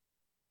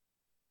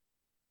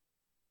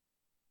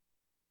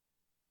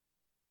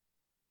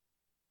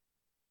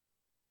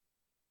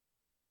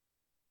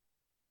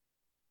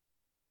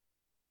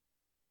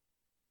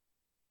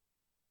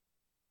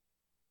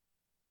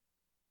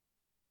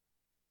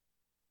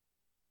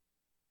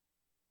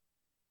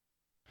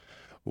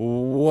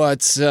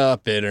What's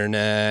up,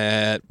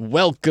 Internet?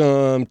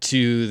 Welcome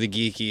to the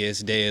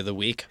geekiest day of the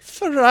week,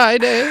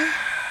 Friday.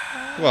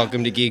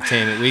 Welcome to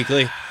Geektainment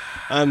Weekly.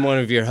 I'm one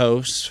of your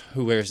hosts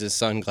who wears his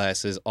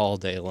sunglasses all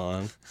day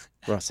long,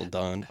 Russell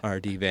Dunn,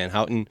 R.D. Van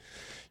Houten,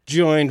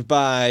 joined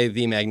by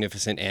the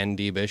magnificent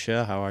Andy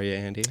Bishop. How are you,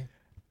 Andy?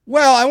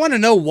 Well, I want to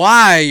know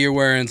why you're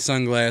wearing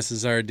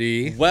sunglasses,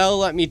 RD. Well,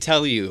 let me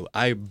tell you,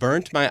 I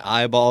burnt my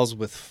eyeballs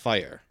with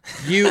fire.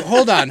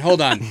 Hold on. I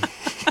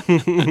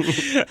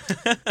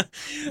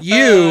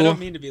don't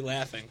mean to be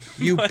laughing.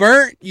 You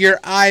burnt your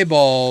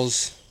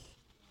eyeballs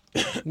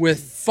with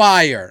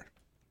fire.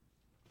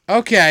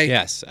 Okay.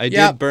 Yes, I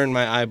did burn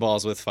my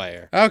eyeballs with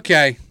fire.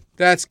 Okay.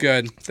 That's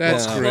good.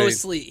 That's Wow. great.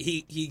 Closely,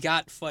 he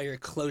got fire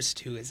close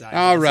to his eyes.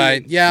 All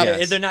right. Yeah.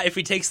 Yes. They're not. If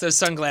he takes those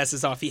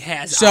sunglasses off, he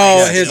has So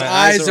eyes. his my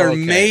eyes eyes are are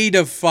okay. made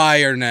of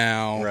fire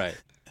now. Right.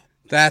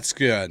 That's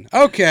good.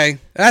 Okay.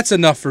 That's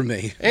enough for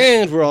me.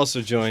 And we're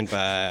also joined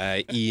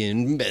by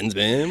Ian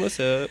Bensman. What's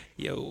up?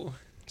 Yo.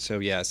 So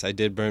yes, I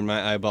did burn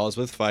my eyeballs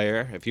with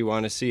fire. If you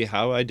want to see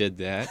how I did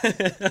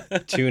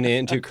that, tune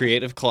in to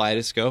Creative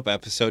Kaleidoscope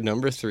episode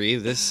number 3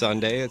 this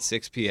Sunday at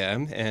 6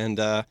 p.m. And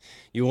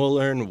you will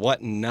learn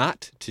what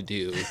not to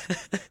do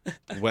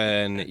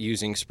when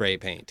using spray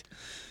paint.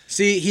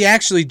 See, he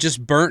actually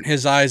just burnt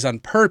his eyes on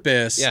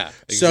purpose Yeah,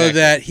 so exactly.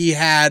 that he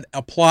had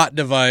a plot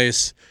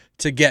device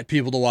to get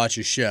people to watch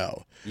his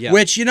show. Yeah.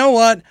 Which, you know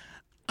what?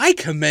 I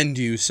commend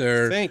you,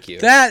 sir. Thank you.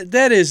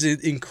 That is an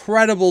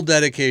incredible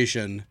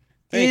dedication.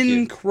 Thank you.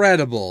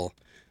 Incredible.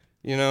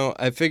 You know,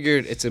 I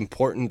figured it's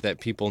important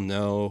that people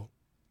know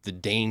the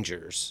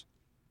dangers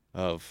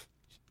of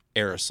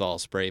aerosol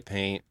spray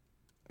paint,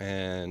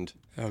 and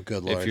Oh,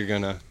 good if Lord.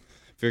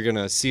 you're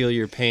gonna seal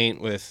your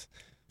paint with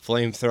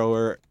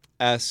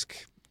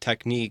flamethrower-esque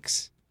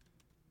techniques,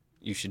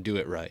 you should do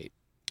it right.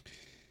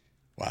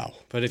 Wow.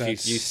 But if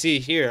That's- you see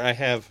here, I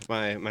have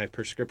my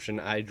prescription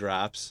eye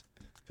drops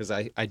because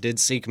I did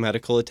seek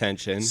medical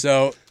attention.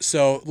 So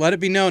let it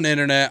be known,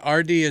 Internet,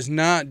 RD is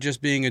not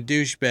just being a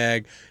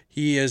douchebag.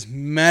 He is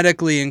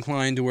medically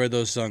inclined to wear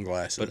those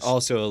sunglasses. but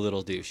also a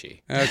little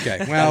douchey.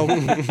 Okay, well,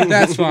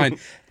 that's fine.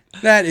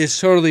 That is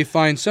totally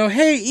fine. So,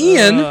 hey,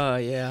 Ian,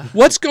 yeah.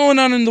 what's going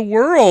on in the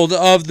world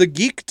of the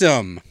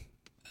geekdom?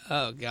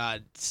 Oh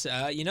God.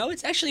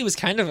 It was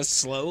kind of a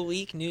slow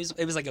week. News.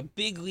 It was like a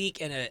big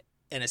week and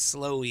a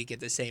slow week at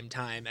the same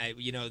time.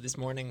 This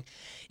morning,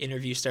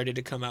 interview started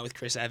to come out with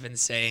Chris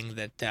Evans saying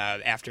that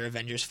after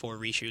Avengers 4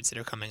 reshoots that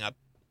are coming up,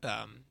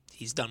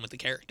 he's done with the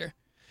character.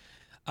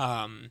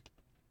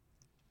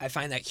 I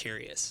find that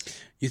curious,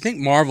 You think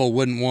Marvel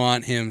wouldn't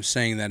want him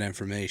saying that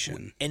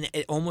information? and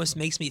it almost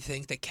makes me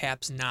think that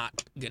Cap's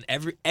not gonna.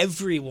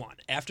 Everyone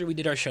after we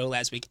did our show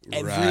last week,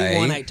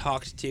 everyone Right. I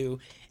talked to,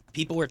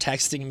 people were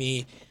texting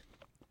me,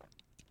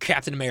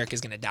 Captain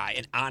America's gonna die,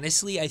 and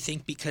honestly, I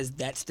think because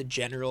that's the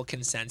general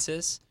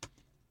consensus,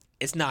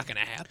 it's not gonna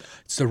happen.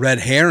 It's the red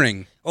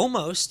herring.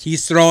 Almost,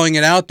 He's throwing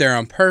it out there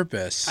on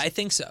purpose. I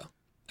think so.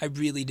 I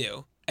really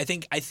do. I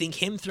think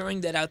him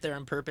throwing that out there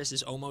on purpose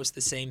is almost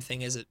the same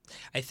thing as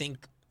I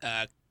think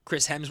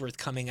Chris Hemsworth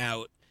coming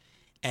out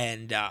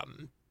and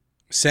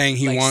saying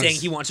he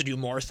wants to do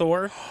more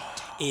Thor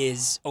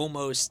is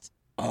almost.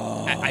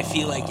 I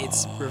feel like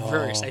it's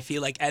reversed. I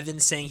feel like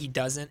Evans saying he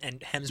doesn't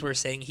and Hemsworth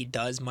saying he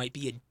does might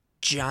be a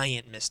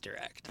giant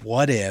misdirect.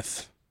 What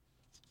if,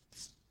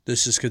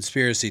 this is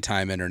conspiracy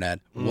time, Internet,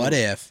 what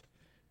if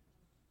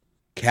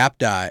Cap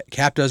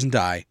doesn't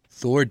die,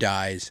 Thor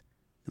dies,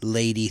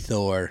 Lady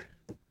Thor?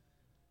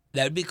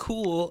 That would be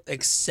cool,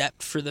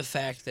 except for the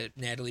fact that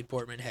Natalie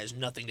Portman has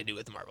nothing to do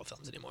with the Marvel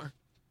films anymore.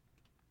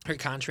 Her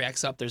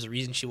contract's up. There's a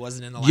reason she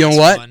wasn't in the last You know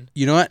what? one.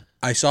 You know what?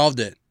 I solved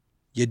it.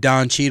 You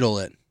Don Cheadle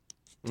it.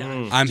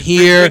 Don- I'm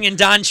here. Bringing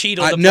Don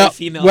Cheadle to No, play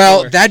female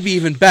well, Thor. that'd be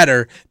even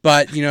better.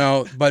 But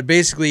but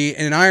basically,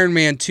 in Iron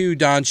Man 2,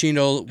 Don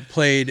Cheadle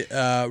played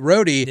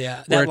Rhodey,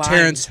 yeah, where that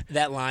Terrence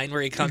line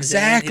where he comes in,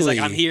 Exactly. he's like,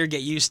 "I'm here,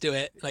 get used to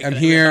it." Like, I'm I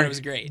here, thought it was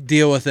great.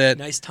 deal with it.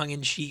 Nice tongue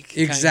in cheek.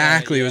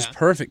 Exactly, it was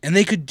perfect, and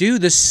they could do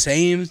the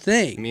same I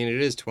thing, mean, it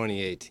is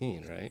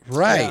 2018, right?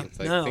 right? It's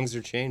like No. things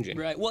are changing.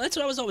 Right. Well, that's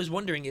what I was always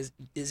wondering is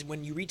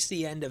when you reach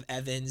the end of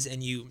Evans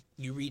and you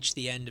reach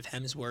the end of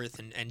Hemsworth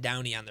and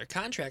Downey on their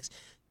contracts,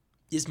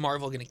 is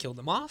Marvel going to kill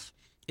them off?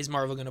 Is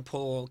Marvel going to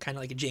pull kind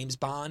of like a James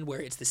Bond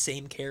where it's the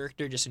same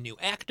character, just a new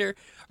actor?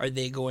 Are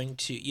they going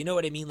to, you know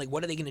what I mean? Like,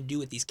 what are they going to do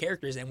with these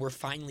characters? And we're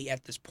finally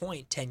at this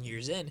point, 10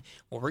 years in,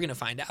 where we're going to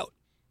find out.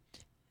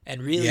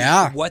 And really,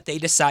 Yeah. what they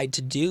decide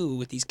to do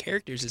with these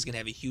characters is going to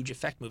have a huge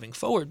effect moving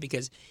forward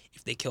because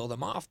if they kill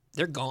them off,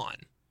 they're gone.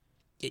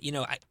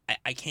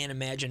 I can't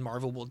imagine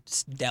Marvel will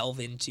delve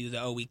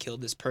into we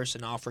killed this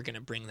person off, we're going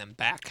to bring them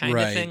back kind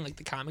Right. of thing, like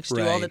the comics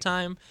do all the Right.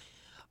 time.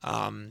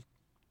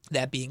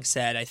 That being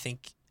said,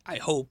 I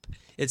hope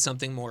it's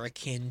something more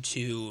akin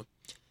to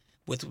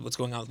with what's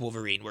going on with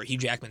Wolverine, where Hugh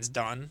Jackman's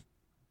done,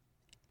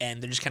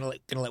 and they're just kind of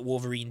like going to let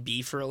Wolverine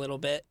be for a little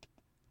bit,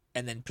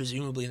 and then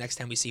presumably next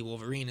time we see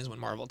Wolverine is when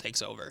Marvel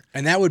takes over.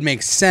 And that would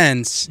make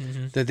sense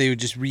that they would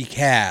just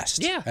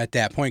recast at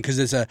that point because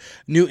it's a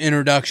new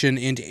introduction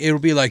into. It'll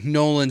be like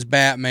Nolan's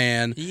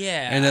Batman.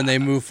 Yeah. And then they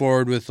move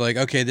forward with like,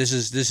 okay, this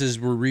is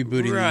we're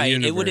rebooting the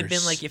universe. It would have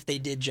been like if they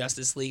did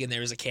Justice League and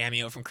there was a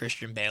cameo from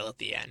Christian Bale at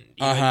the end.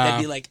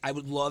 That'd be like, I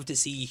would love to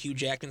see Hugh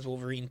Jackman's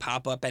Wolverine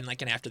pop up in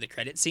like an after the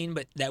credit scene,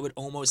 but that would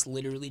almost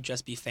literally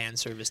just be fan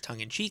service tongue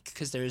in cheek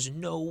because there's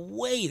no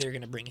way they're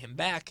gonna bring him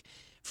back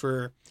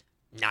for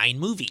 9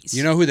 movies.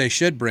 You know who they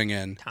should bring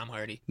in? Tom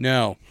Hardy.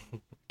 No,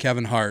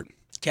 Kevin Hart.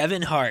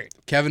 Kevin Hart.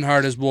 Kevin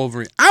Hart is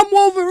Wolverine. I'm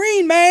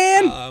Wolverine,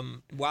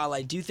 man. While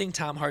I do think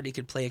Tom Hardy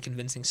could play a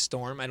convincing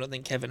Storm, I don't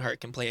think Kevin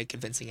Hart can play a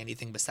convincing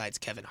anything besides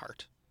Kevin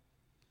Hart.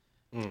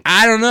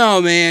 I don't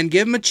know, man.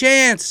 Give him a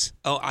chance.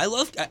 Oh, I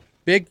love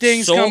big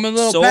things come in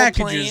little Soul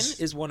packages.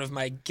 Plane is one of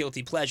my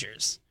guilty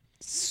pleasures.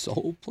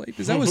 Soul Plane?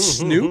 Is that with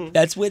Snoop?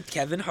 That's with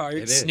Kevin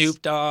Hart,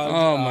 Snoop Dogg.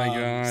 Oh my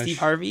gosh. Steve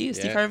Harvey. Is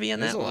Steve Harvey in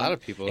that? There's a lot of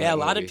people. Yeah, a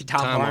lot of people.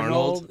 Tom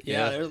Arnold.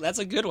 Yeah, that's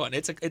a good one.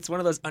 It's one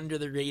of those under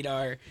the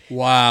radar.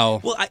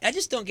 Wow. Well, I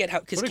just don't get how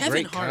because What a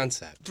Kevin great Hart,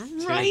 concept,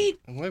 right?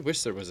 I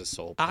wish there was a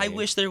Soul Plane. I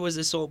wish there was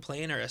a Soul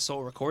Plane or a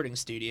Soul recording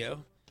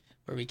studio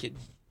where we could,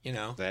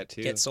 that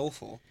too. get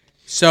soulful.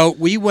 So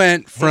we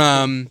went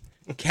from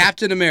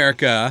Captain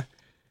America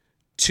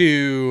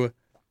to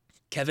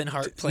Kevin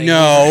Hart playing.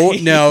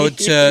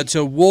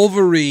 to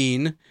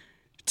Wolverine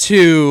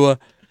to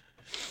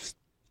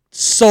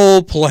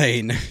Soul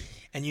Plane.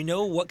 And you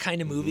know what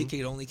kind of movie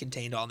could only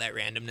contain all that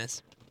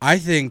randomness? I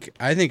think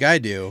I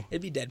do.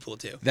 It'd be Deadpool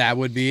 2. That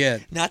would be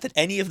it. Not that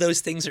any of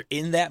those things are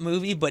in that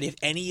movie, but if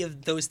any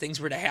of those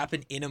things were to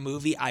happen in a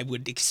movie, I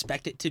would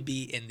expect it to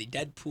be in the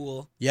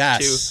Deadpool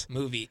 2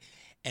 movie.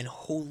 And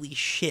holy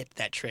shit,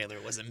 that trailer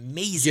was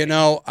amazing. You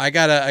know, I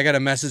got a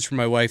message from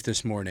my wife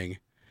this morning,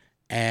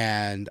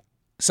 and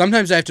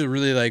sometimes I have to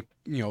really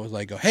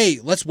go, hey,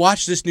 let's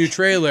watch this new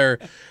trailer.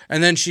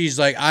 And then she's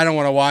like, I don't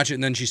want to watch it.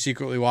 And then she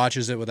secretly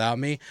watches it without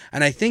me.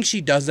 And I think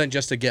she does that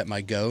just to get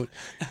my goat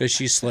because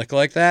she's slick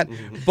like that.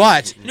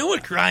 But you know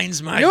what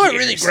grinds my gears? gears? What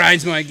really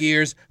grinds my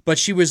gears? But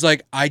she was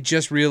like, I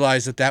just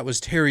realized that was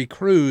Terry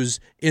Crews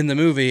in the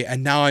movie.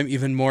 And now I'm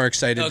even more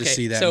excited to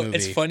see that movie. So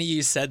it's funny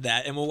you said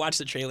that. And we'll watch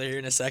the trailer here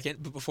in a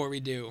second. But before we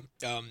do,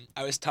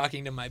 I was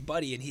talking to my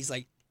buddy and he's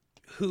like,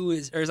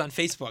 is on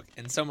Facebook.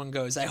 And someone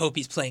goes, I hope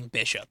he's playing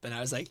Bishop. And I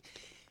was like,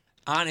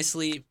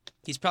 honestly,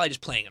 he's probably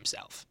just playing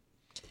himself.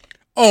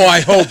 Oh,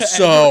 I hope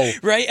so.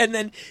 Right? And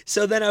then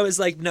I was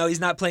like, no, he's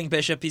not playing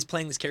Bishop. He's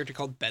playing this character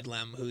called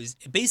Bedlam, who's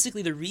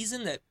basically the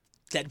reason that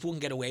Deadpool can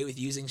get away with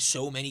using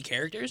so many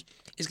characters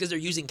is because they're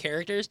using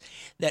characters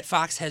that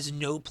Fox has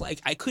no play.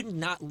 I could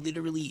not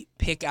literally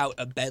pick out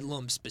a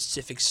Bedlam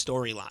specific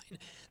storyline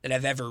that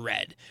I've ever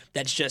read.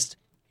 That's just,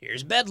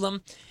 here's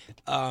Bedlam.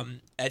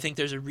 I think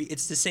there's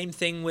it's the same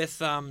thing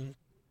with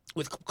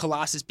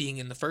Colossus being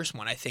in the first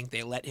one. I think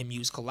they let him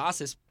use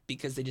Colossus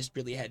because they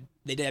didn't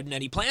have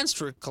any plans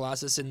for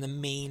Colossus in the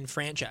main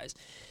franchise.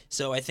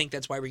 So I think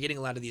that's why we're getting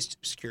a lot of these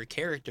obscure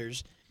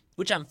characters,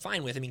 which I'm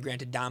fine with. I mean,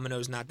 granted,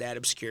 Domino's not that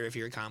obscure if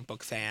you're a comic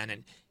book fan,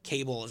 and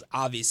Cable is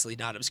obviously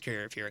not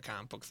obscure if you're a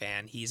comic book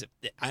fan.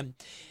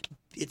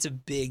 It's a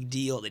big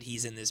deal that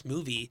he's in this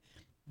movie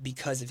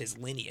because of his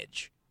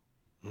lineage.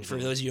 Mm-hmm. For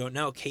those of you who don't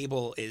know,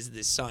 Cable is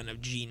the son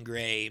of Jean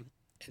Grey.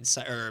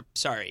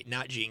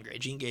 Not Jean Grey.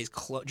 Jean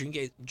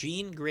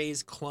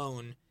Grey's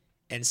clone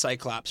and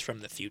Cyclops from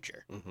the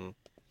future. Mm-hmm.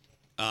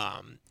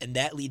 And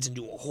that leads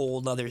into a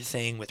whole other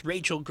thing with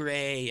Rachel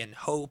Grey and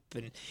Hope,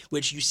 and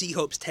which you see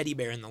Hope's teddy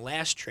bear in the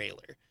last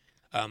trailer,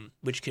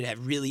 which could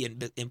have really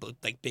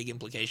big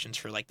implications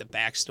for like the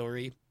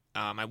backstory.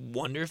 I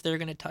wonder if they're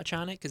going to touch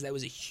on it because that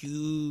was a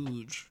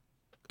huge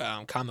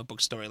comic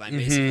book storyline.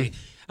 Basically,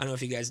 I don't know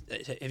if you guys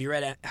have you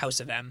read House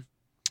of M.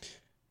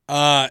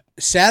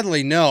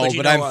 Sadly, no,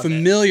 but I'm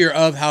familiar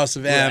of House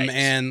of M, right.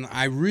 And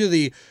I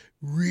really,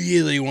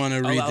 really want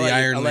to read the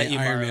Iron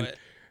Man. It.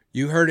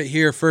 You heard it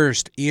here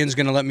first. Ian's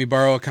going to let me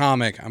borrow a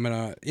comic. I'm going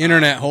to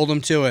internet hold him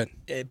to it.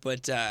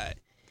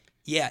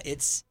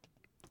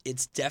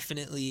 It's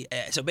definitely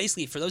so.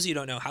 Basically, for those of you who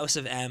don't know, House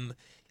of M,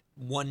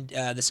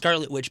 the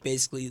Scarlet Witch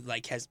basically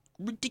has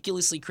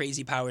ridiculously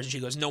crazy powers, and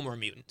she goes, "No more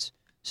mutants."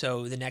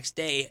 So the next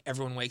day,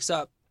 everyone wakes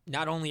up.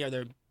 Not only are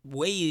there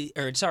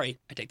I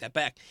take that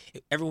back.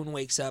 Everyone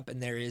wakes up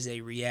and there is a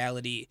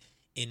reality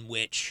in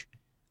which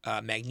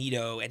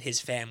Magneto and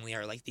his family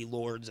are like the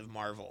lords of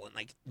Marvel, and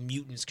like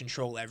mutants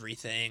control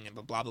everything, and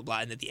blah blah blah.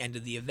 And at the end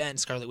of the event,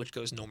 Scarlet Witch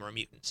goes, "No more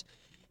mutants."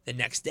 The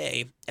next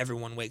day,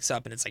 everyone wakes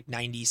up and it's like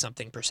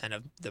 90-something%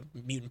 of the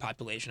mutant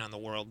population on the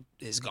world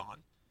is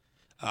gone.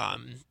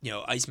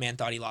 Iceman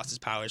thought he lost his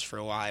powers for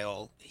a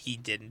while. He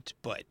didn't,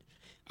 but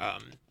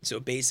so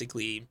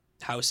basically,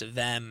 House of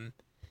M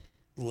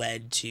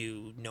led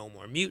to No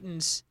More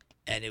Mutants,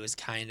 and it was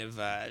kind of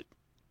a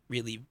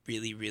really,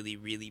 really, really,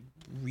 really,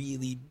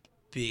 really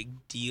big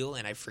deal,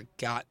 and I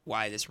forgot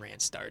why this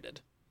rant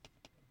started.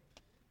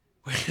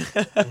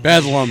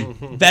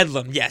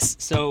 Bedlam, yes.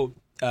 So,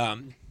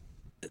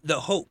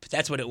 The Hope,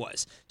 that's what it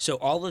was. So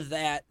all of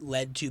that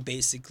led to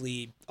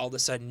basically all of a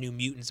sudden New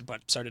Mutants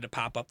started to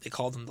pop up. They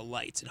called them the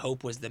Lights, and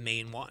Hope was the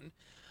main one.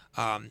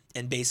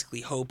 And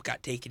basically Hope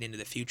got taken into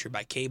the future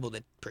by Cable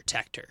to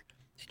protect her.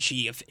 And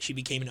she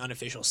became an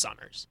unofficial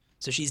Summers.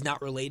 So she's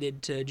not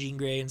related to Jean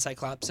Grey and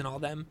Cyclops and all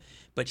them,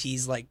 but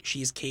she's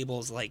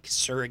Cable's like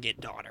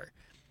surrogate daughter.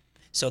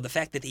 So the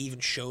fact that they even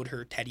showed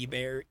her teddy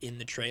bear in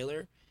the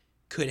trailer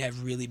could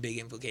have really big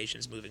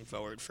implications moving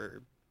forward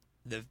for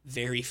the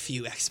very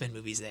few X-Men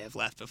movies they have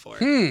left before.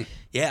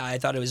 Yeah, I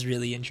thought it was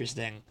really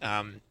interesting.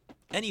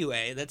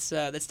 Anyway, let's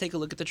take a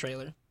look at the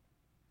trailer.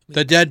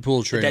 The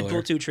Deadpool trailer. The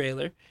Deadpool 2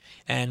 trailer,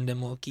 and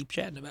then we'll keep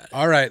chatting about it.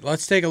 All right,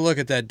 let's take a look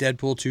at that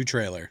Deadpool 2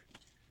 trailer.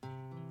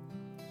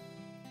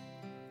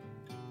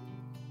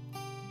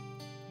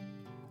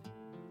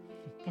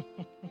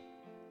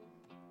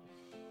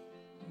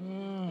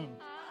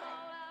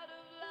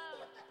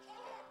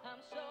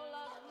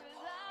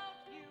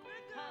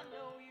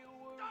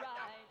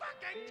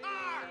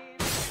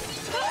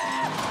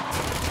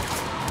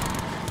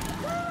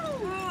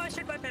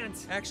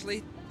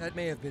 Actually, that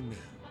may have been me.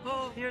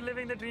 Oh, you're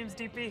living the dreams,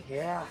 DP.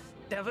 Yeah.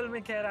 Devil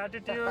may care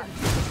attitude.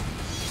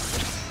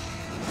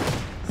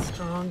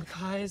 Strong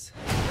thighs.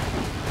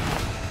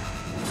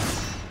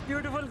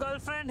 Beautiful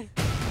girlfriend.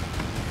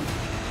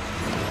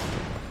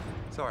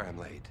 Sorry I'm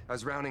late. I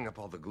was rounding up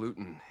all the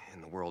gluten in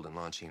the world and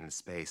launching into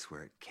space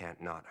where it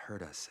can't not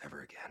hurt us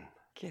ever again.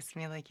 Kiss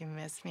me like you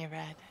miss me,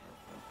 Red.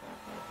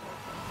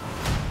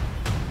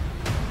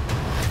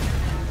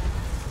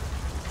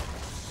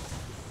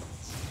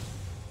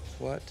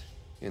 What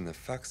in the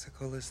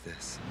fuxicle is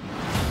this?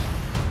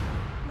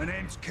 My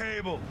name's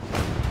Cable.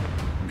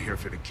 I'm here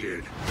for the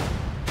kid.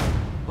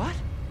 What?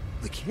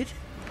 The kid?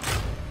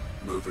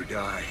 Move or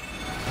die.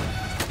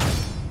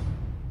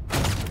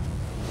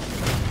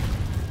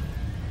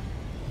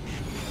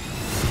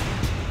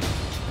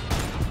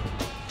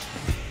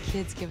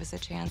 Kids give us a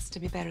chance to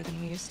be better than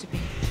we used to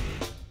be.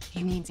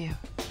 He needs you.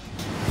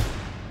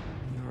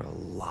 You're a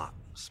lot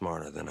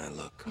smarter than I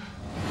look.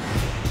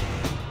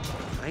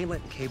 I ain't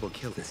letting Cable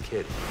kill this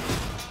kid.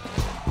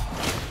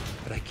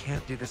 But I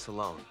can't do this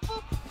alone.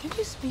 Can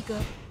you speak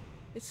up?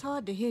 It's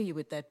hard to hear you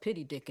with that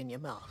pity dick in your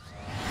mouth.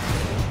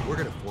 We're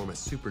gonna form a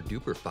super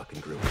duper fucking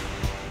group.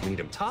 We need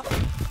them tough,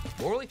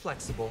 morally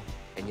flexible,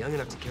 and young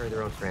enough to carry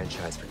their own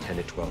franchise for 10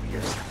 to 12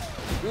 years.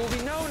 We will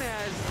be known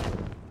as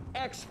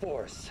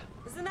X-Force.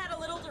 Isn't that a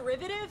little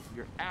derivative?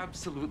 You're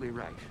absolutely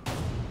right.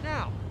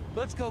 Now,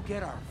 let's go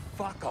get our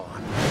fuck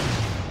on.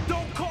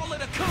 Don't call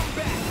it a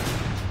comeback.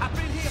 I've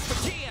been here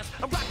for years.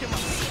 I'm rocking my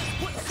fears,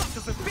 putting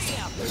suckers in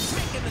fear,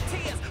 making the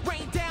tears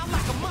rain down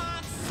like a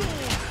monsoon.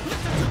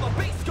 Listen to the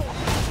bass go.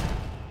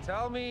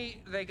 Tell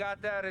me they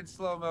got that in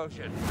slow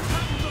motion.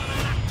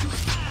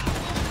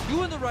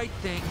 Doing the right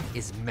thing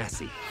is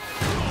messy.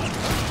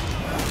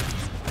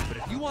 But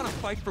if you want to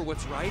fight for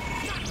what's right,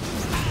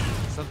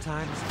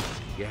 sometimes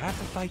you have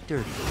to fight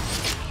dirty.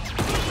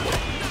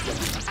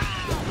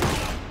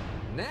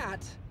 And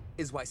that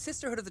is why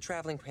Sisterhood of the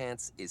Traveling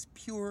Pants is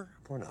pure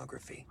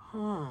pornography.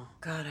 Oh,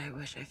 God, I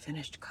wish I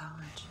finished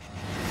college.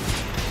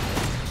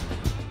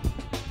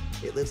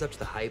 It lives up to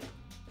the hype,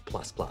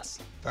 plus.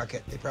 Fuck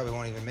it, they probably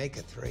won't even make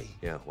a 3.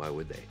 Yeah, why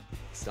would they?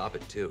 Stop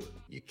it, too.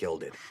 You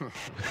killed it.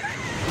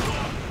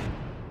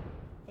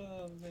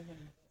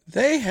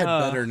 They had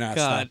better not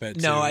God. stop it.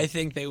 No, too. I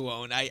think they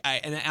won't.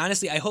 And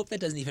honestly, I hope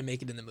that doesn't even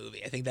make it in the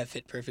movie. I think that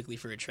fit perfectly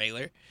for a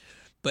trailer.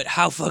 But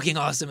how fucking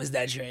awesome is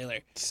that trailer?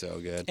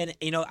 So good. And,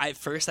 at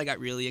first I got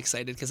really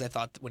excited because I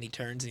thought that when he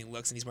turns and he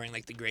looks and he's wearing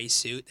like the gray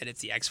suit, that it's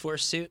the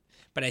X-Force suit.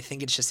 But I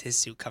think it's just his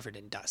suit covered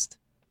in dust.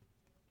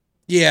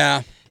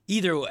 Yeah.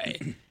 Either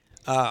way,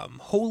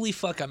 holy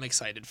fuck, I'm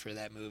excited for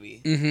that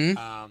movie.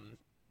 Mm-hmm.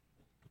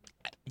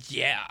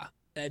 Yeah.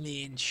 I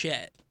mean,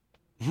 shit.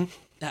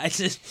 I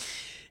just...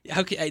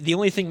 the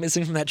only thing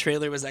missing from that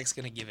trailer was X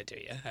gonna give it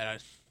to you. I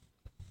don't...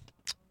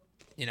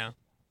 You know?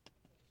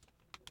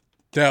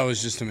 That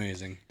was just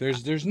amazing.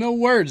 There's no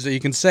words that you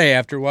can say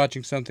after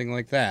watching something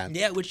like that.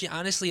 Yeah, which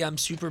honestly, I'm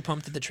super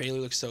pumped that the trailer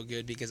looks so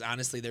good because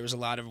honestly, there was a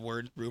lot of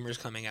rumors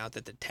coming out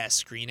that the test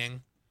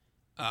screening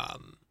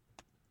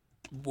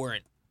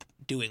weren't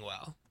doing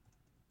well.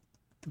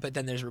 But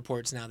then there's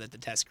reports now that the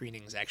test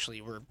screenings actually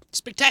were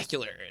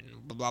spectacular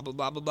and blah, blah,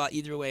 blah, blah, blah.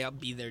 Either way, I'll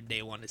be there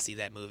day one to see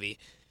that movie.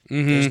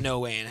 Mm-hmm. There's no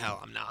way in hell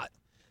I'm not.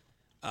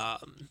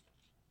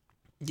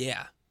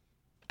 Yeah.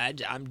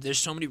 There's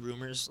so many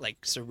rumors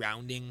like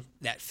surrounding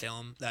that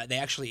film.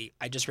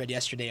 I just read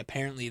yesterday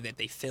apparently that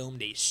they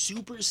filmed a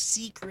super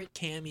secret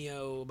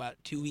cameo about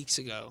 2 weeks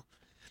ago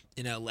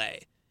in LA.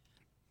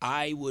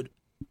 I would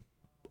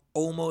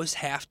almost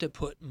have to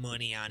put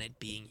money on it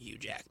being Hugh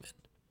Jackman.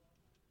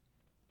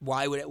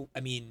 Why would it?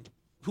 I mean,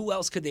 who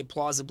else could they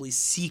plausibly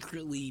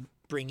secretly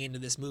bring into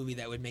this movie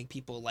that would make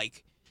people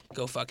like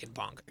go fucking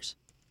bonkers?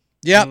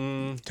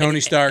 Yep. Tony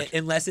Stark.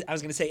 Unless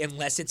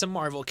it's a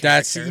Marvel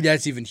character.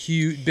 That's even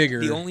bigger.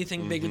 The only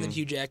thing bigger than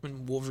Hugh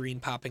Jackman, Wolverine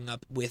popping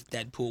up with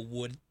Deadpool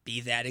would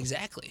be that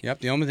exactly. Yep.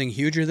 The only thing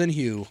huger than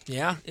Hugh.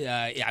 Yeah.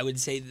 I would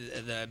say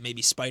the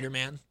maybe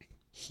Spider-Man.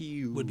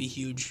 Huge. would be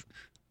huge.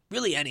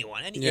 Really,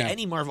 anyone, Yeah.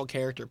 any Marvel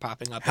character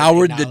popping up.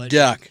 Howard the acknowledged-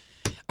 Duck.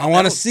 I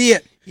want to see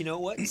it. You know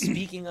what?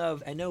 Speaking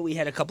of, I know we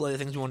had a couple other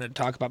things we wanted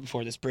to talk about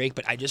before this break,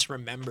 but I just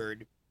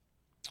remembered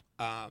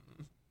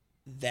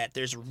that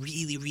there's a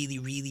really, really,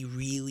 really,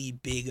 really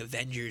big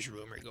Avengers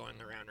rumor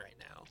going around right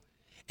now,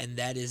 and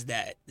that is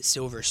that the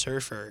Silver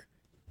Surfer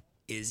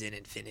is in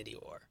Infinity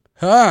War.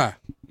 Huh.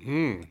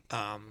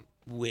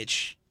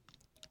 Which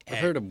I've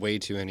heard of way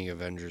too many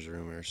Avengers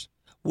rumors.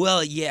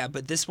 Well, yeah,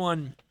 but this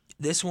one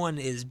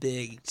is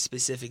big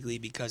specifically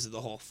because of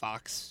the whole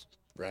Fox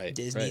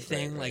Disney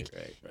thing. Right.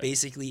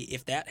 Basically,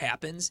 if that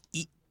happens,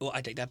 well,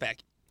 I take that back.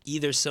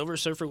 Either Silver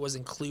Surfer was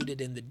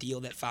included in the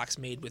deal that Fox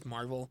made with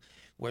Marvel,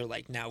 where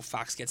like now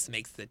Fox gets to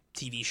make the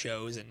TV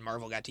shows and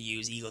Marvel got to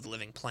use Ego the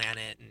Living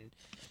Planet and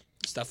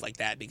stuff like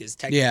that, because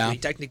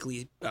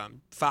technically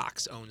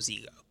Fox owns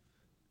Ego,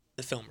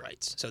 the film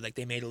rights. So like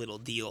they made a little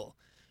deal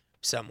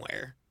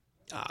somewhere.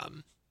 I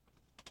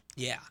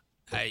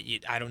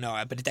don't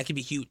know, but that could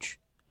be huge.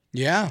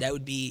 Yeah. That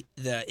would be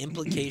the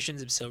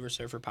implications of Silver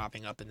Surfer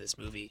popping up in this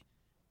movie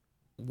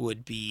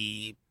would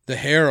be the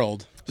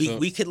Herald.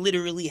 We could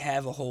literally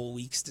have a whole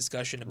week's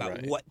discussion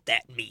about what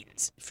that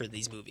means for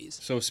these movies.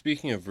 So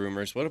speaking of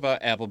rumors, what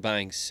about Apple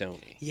buying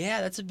Sony?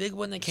 Yeah, that's a big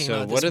one that came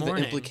So out this what are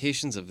morning. the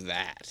implications of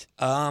that?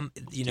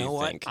 You know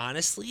what?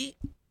 Honestly,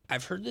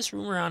 I've heard this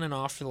rumor on and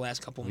off for the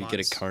last couple months. We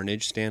get a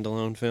Carnage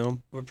standalone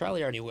film? We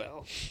probably already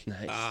will.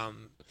 Nice.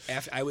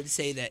 I would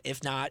say that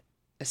if not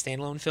a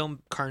standalone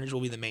film, Carnage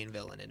will be the main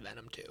villain in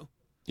Venom 2.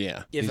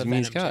 Yeah. If a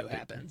Venom 2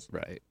 happens.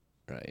 Right.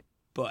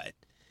 But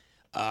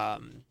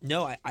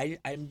no,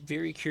 I'm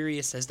very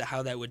curious as to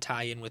how that would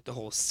tie in with the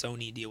whole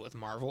Sony deal with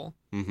Marvel.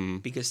 Mm-hmm.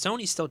 Because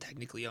Sony still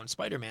technically owns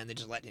Spider-Man. They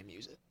just let him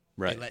use it.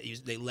 Right.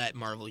 They let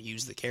Marvel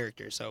use the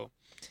character. So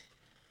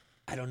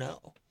I don't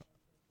know.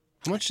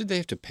 How much did they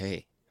have to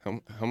pay?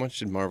 How much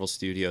did Marvel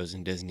Studios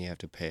and Disney have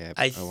to pay?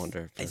 I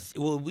wonder.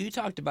 Well, we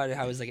talked about it,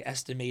 how it was like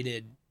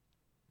estimated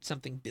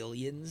something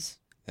billions.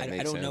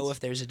 I don't know if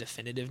there's a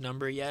definitive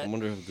number yet. I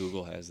wonder if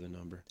Google has the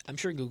number. I'm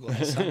sure Google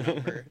has some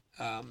number.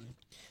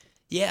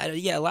 Yeah,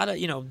 a lot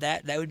of,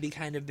 that would be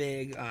kind of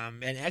big.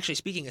 And actually,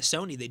 speaking of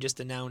Sony, they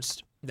just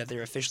announced that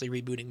they're officially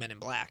rebooting Men in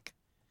Black.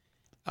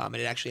 And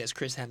it actually has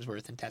Chris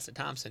Hemsworth and Tessa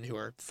Thompson, who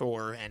are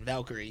Thor and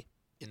Valkyrie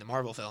in the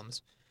Marvel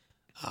films.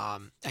 I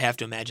have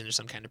to imagine there's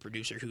some kind of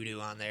producer hoodoo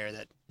on there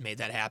that made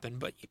that happen,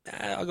 but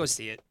I'll go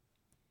see it.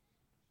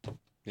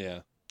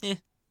 Yeah.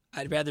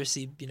 I'd rather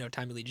see,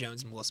 Tommy Lee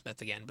Jones and Will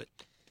Smith again, but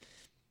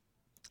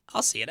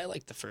I'll see it. I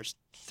like the first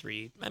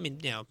three. I mean,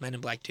 Men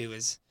in Black 2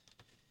 is,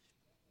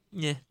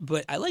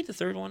 but I like the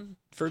third one.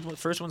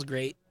 First one's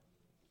great.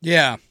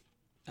 Yeah.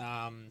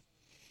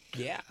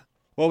 Yeah.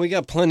 Well, we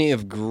got plenty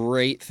of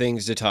great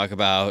things to talk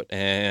about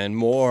and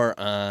more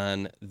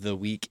on the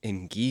Week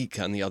in Geek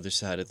on the other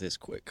side of this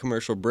quick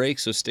commercial break.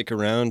 So stick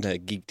around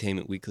at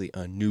Geektainment Weekly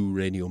on New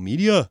Radio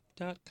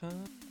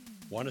Media.com.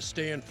 Want to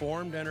stay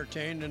informed,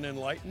 entertained, and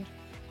enlightened?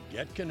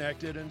 Get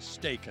connected and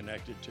stay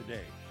connected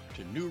today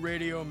to New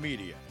Radio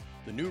Media.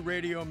 The New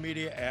Radio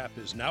Media app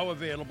is now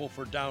available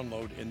for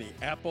download in the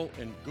Apple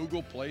and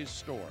Google Play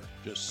Store.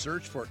 Just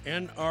search for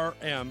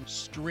NRM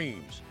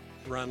Streams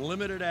for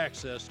unlimited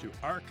access to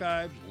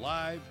archived,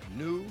 live,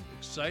 new,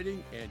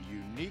 exciting, and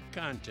unique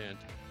content.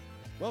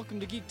 Welcome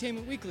to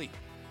Geektainment Weekly.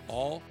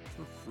 All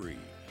for free.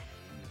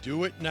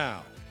 Do it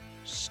now.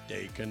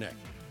 Stay connected.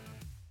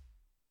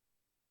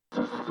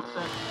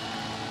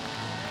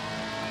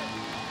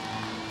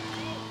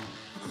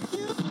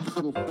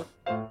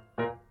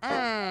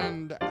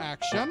 And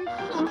action.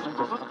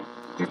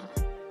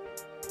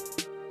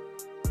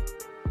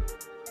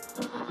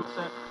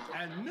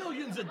 And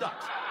millions of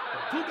ducks.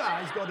 The two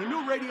guys go to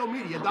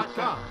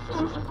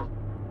newradiomedia.com.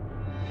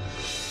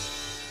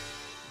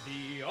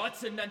 The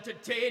Arts and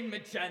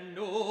Entertainment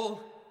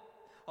Channel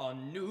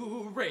on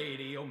New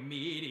Radio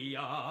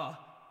Media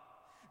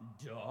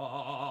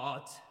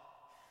 .com.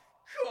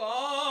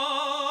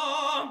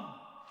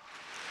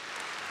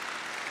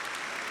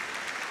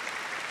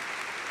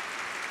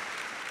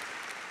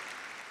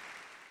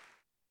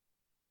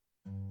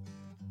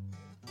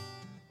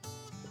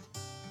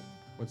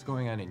 What's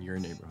going on in your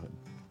neighborhood?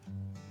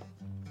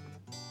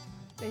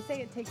 They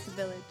say it takes a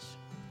village.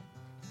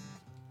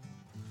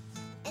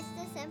 It's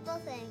the simple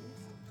things.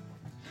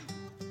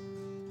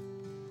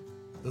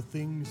 The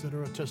things that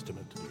are a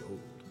testament to the old.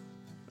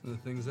 And the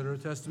things that are a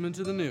testament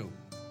to the new.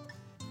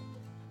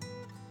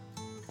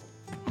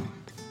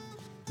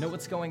 Know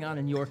what's going on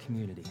in your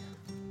community.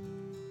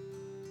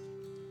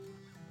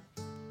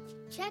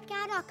 Check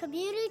out our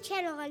community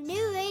channel on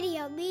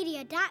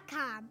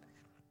newradiomedia.com.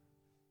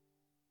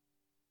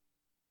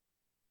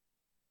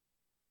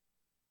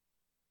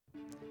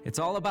 It's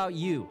all about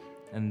you,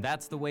 and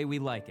that's the way we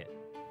like it.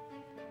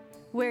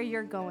 Where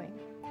you're going.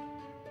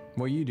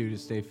 What you do to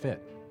stay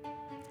fit.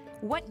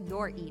 What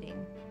you're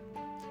eating.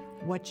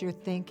 What you're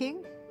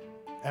thinking.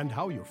 And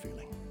how you're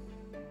feeling.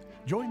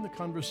 Join the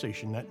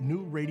conversation at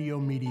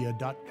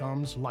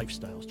newradiomedia.com's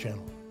Lifestyles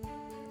channel.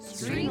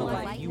 Stream the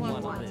life you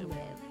want to live.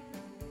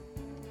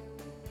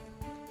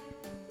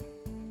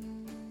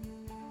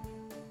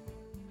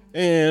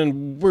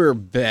 And we're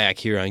back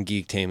here on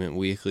Geektainment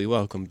Weekly.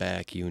 Welcome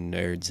back, you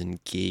nerds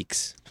and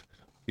geeks.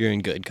 You're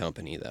in good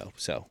company, though,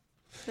 so.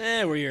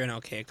 You're in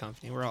okay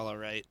company. We're all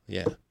right.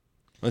 Yeah,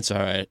 that's all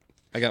right.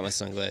 I got my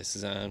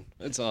sunglasses on.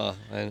 That's all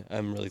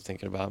I'm really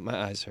thinking about. My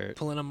eyes hurt.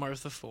 Pulling a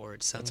Martha Ford,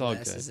 That's all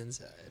sunglasses good.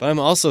 inside. But I'm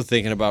also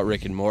thinking about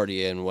Rick and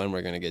Morty and when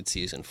we're going to get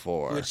season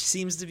 4. Which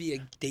seems to be a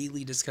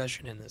daily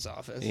discussion in this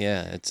office.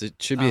 Yeah, it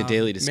should be a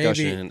daily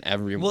discussion maybe. in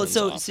everyone's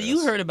Well, office. so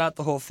you heard about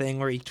the whole thing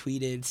where he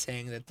tweeted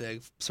saying that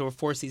the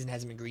 4th season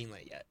hasn't been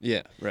greenlit yet.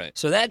 Yeah, right.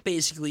 So that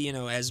basically,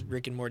 as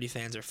Rick and Morty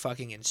fans are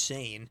fucking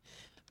insane,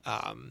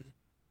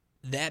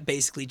 that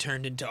basically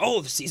turned into,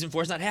 the season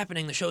 4's not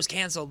happening, the show's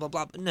canceled, blah,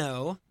 blah.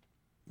 No.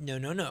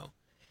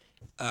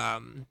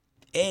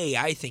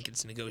 I think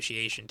it's a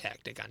negotiation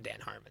tactic on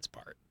Dan Harmon's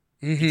part.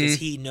 Because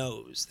he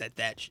knows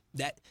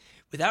that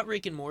without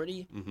Rick and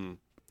Morty,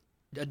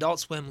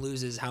 Adult Swim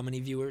loses how many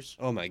viewers?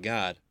 Oh, my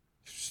God.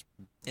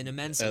 An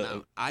immense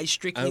amount. I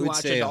would watch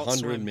say Adult 100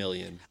 Swim.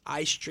 million.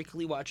 I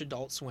strictly watch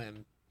Adult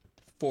Swim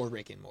for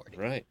Rick and Morty.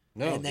 Right.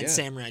 No, and then yeah.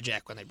 Samurai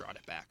Jack when they brought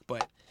it back.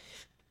 But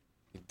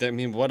I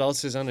mean, what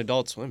else is on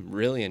Adult Swim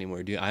really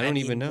anymore? I don't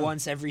even know.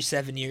 Once every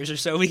 7 years or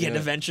so, we get an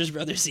Adventures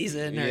Brothers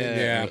season.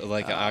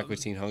 Like an Aqua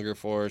Teen Hunger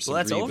Force. Well,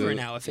 that's reboot. over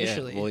now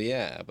officially. Yeah. Well,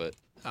 yeah, but.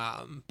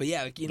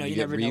 You get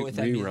never know with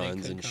that. reruns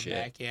they could and come shit.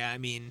 back. Yeah, I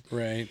mean,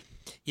 right.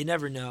 You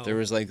never know. There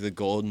was like the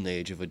golden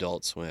age of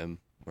Adult Swim.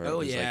 Where it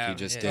was like you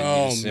just didn't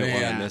want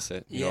to miss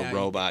it.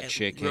 Robot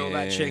Chicken.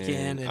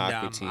 and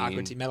Aqua Teen.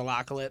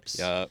 Metalocalypse.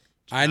 Yep.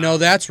 I know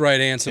that's right,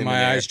 Ants in Tim My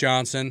and Eyes, Eric.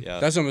 Johnson.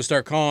 Yep. That's what I'm going to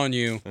start calling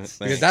you. Thanks.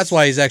 Because that's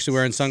why he's actually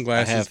wearing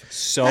sunglasses. I have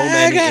so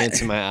many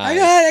ants in my eyes.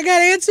 I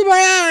got ants in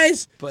my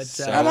eyes. But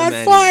So I'm on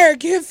many. fire.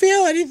 Can't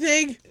feel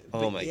anything.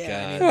 Oh, my God.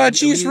 I mean, Oh,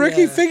 jeez,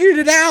 Ricky figured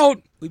it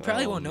out. We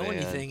probably won't know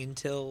anything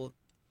until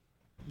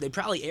they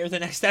probably air the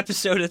next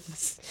episode of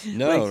this.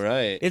 No,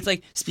 right. It's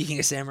like, speaking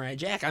of Samurai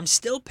Jack, I'm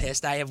still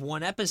pissed I have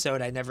one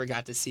episode I never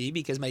got to see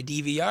because my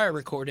DVR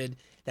recorded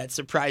that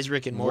surprise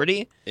Rick and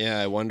Morty. Yeah,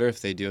 I wonder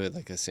if they do it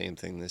like the same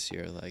thing this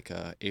year, like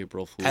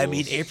April Fool's. I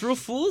mean, April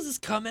Fool's is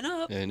coming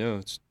up. I know,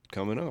 it's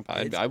coming up.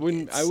 I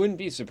wouldn't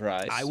be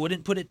surprised. I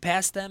wouldn't put it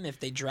past them if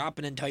they drop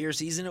an entire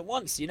season at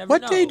once. You never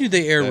What know. day do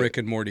they air Rick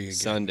and Morty again?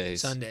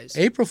 Sundays. Sundays.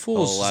 April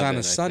Fool's is 11, on I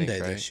a Sunday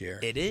think, right? this year.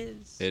 It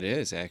is. It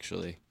is,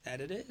 actually.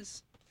 That it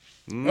is.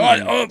 Maybe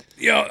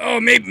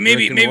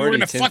we're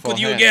gonna fuck with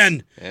you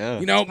again. Yeah.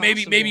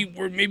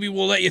 Maybe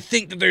we'll let you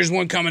think that there's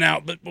one coming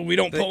out, but we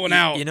don't pull one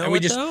out. You know and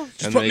what, we though?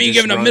 just put me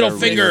giving a middle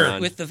finger.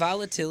 With the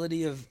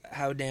volatility of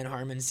how Dan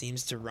Harmon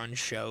seems to run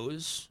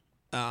shows,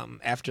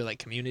 after like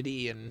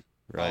Community and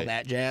all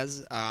that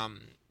jazz,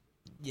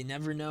 you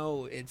never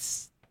know.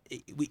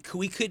 We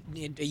could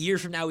a year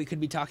from now we could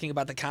be talking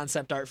about the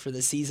concept art for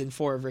the season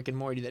 4 of Rick and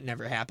Morty that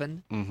never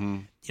happened. Mm-hmm.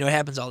 It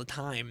happens all the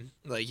time.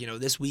 Like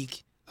this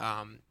week.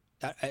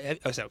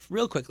 So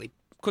real quickly,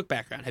 quick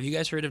background. Have you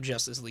guys heard of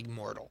Justice League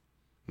Mortal?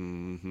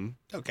 Mm-hmm.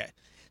 Okay.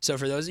 So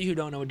for those of you who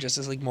don't know what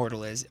Justice League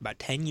Mortal is, about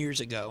 10 years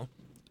ago,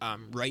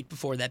 right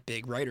before that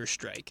big writer's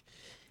strike,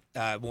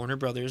 Warner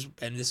Brothers,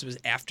 and this was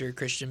after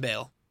Christian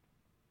Bale,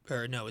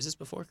 or no, is this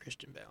before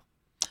Christian Bale?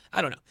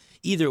 I don't know.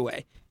 Either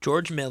way,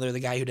 George Miller,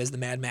 the guy who does the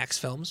Mad Max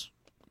films,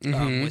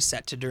 was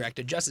set to direct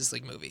a Justice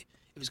League movie.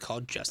 It was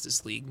called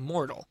Justice League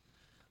Mortal.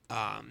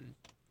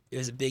 It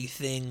was a big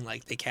thing.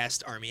 Like they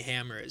cast Armie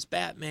Hammer as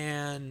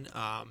Batman.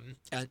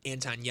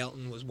 Anton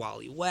Yelton was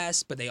Wally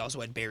West, but they also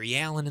had Barry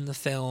Allen in the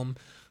film,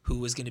 who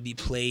was going to be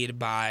played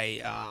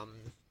by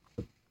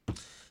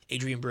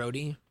Adrian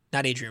Brody.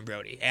 Not Adrian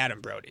Brody, Adam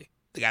Brody,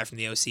 the guy from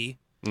the OC.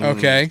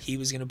 Okay. He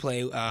was going to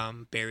play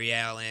Barry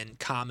Allen.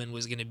 Common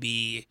was going to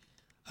be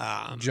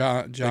John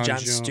Stewart.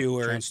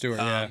 John Stewart,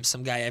 yeah.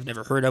 Some guy I've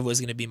never heard of was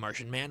going to be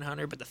Martian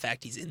Manhunter, but the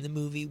fact he's in the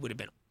movie would have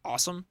been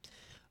awesome.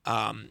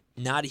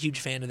 Not a huge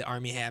fan of the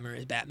Armie Hammer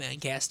as Batman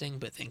casting,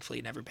 but thankfully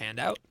it never panned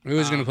out. Who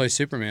was going to play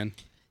Superman?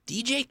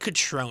 DJ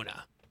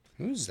Catrona.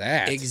 Who's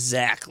that?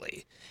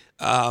 Exactly.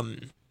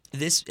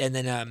 This and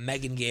then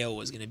Megan Gale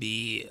was going to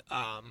be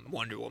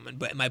Wonder Woman.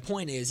 But my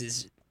point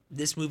is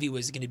this movie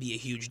was going to be a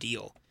huge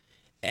deal,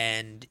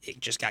 and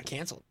it just got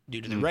canceled due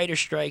to the writer's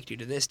strike, due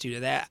to this, due to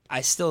that.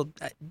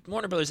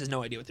 Warner Brothers has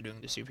no idea what they're doing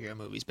with the superhero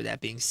movies. But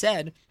that being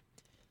said,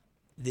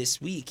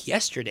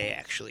 yesterday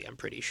actually, I'm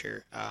pretty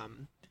sure,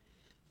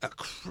 a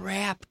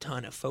crap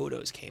ton of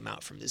photos came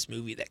out from this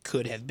movie that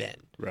could have been.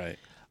 Right.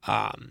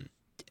 And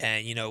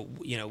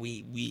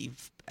we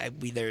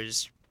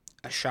there's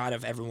a shot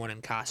of everyone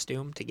in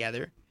costume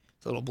together.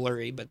 It's a little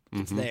blurry, but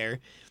it's there.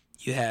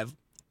 You have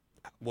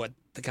what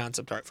the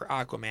concept art for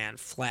Aquaman,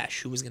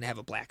 Flash, who was going to have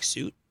a black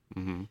suit.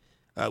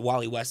 Mm-hmm.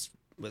 Wally West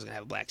was going to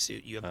have a black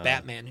suit. You have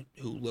Batman,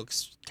 who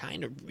looks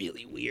kind of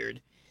really weird.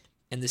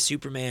 And the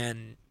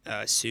Superman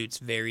suit's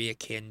very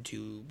akin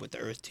to what the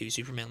Earth 2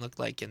 Superman looked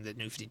like in the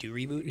New 52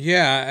 reboot.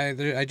 Yeah,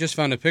 I just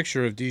found a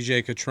picture of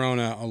DJ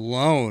Catrona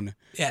alone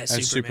as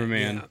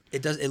Superman. Yeah.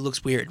 It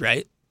looks weird,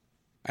 right?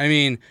 I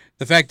mean,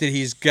 the fact that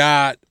he's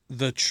got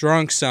the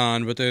trunks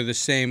on, but they're the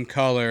same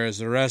color as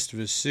the rest of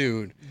his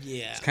suit.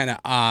 Yeah. It's kind of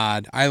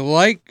odd. I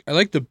like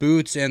the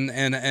boots and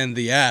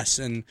the S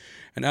and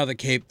how the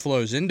cape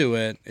flows into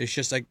it. It's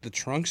just like the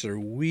trunks are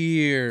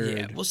weird.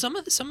 Yeah. Well, some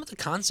of the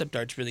concept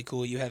art's really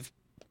cool.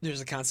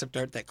 There's a concept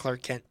art that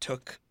Clark Kent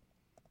took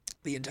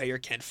the entire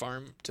Kent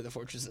farm to the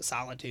Fortress of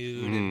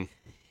Solitude, and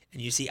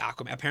you see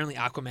Aquaman. Apparently,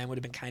 Aquaman would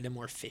have been kind of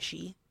more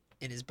fishy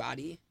in his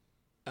body.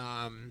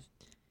 Does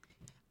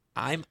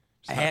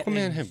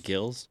Aquaman have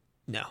gills?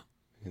 No,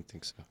 I didn't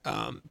think so.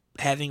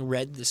 Having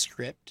read the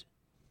script,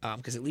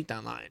 because it leaked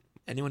online.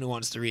 Anyone who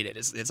wants to read it,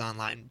 it's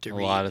online to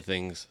read. A lot of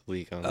things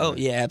leak online. Oh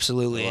yeah,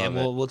 absolutely, and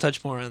it. we'll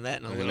touch more on that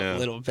in a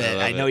little bit.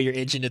 I know you're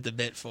itching at the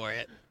bit for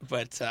it,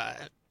 but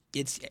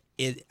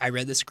I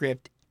read the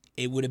script.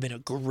 It would have been a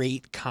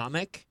great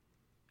comic.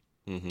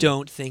 Mm-hmm.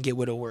 Don't think it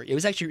would have worked. It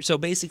was actually so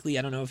basically.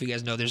 I don't know if you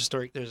guys know. There's a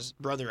story. There's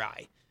Brother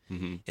Eye.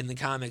 Mm-hmm. In the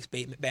comics,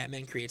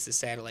 Batman creates this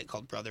satellite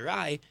called Brother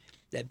Eye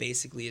that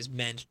basically is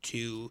meant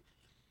to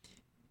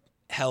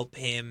help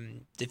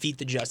him defeat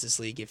the Justice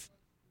League if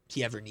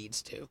he ever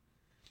needs to.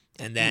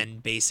 And then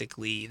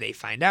basically they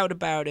find out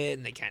about it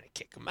and they kind of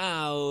kick him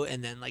out.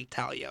 And then like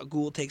Talia al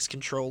Ghul takes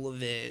control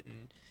of it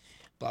and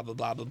blah, blah,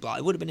 blah, blah, blah.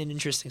 It would have been an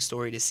interesting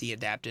story to see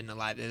adapted in a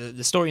live.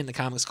 The story in the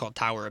comics is called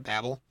Tower of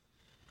Babel.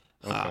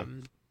 Okay.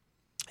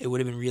 It would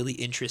have been really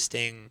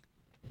interesting.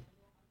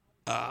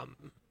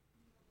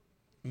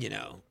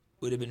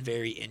 Would have been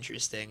very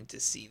interesting to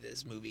see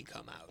this movie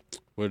come out.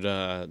 Would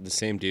the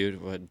same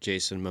dude,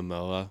 Jason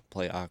Momoa,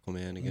 play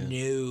Aquaman again?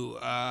 No,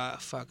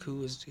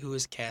 who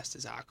was cast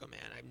as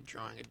Aquaman? I'm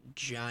drawing a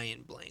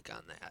giant blank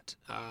on that.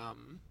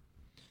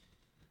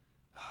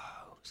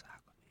 Who's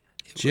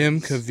Aquaman? Jim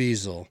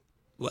Caviezel.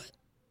 What?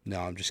 No,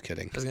 I'm just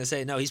kidding. I was gonna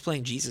say no. He's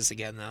playing Jesus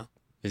again though.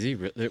 Is he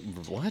really?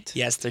 What?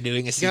 Yes, they're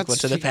doing a sequel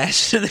to The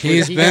Passion of the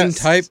He's been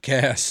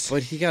typecast.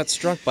 But he got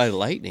struck by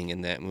lightning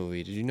in that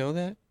movie. Did you know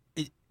that?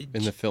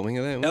 In the filming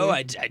of that movie? No,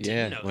 I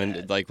didn't know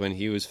that. When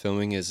he was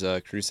filming his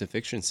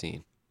crucifixion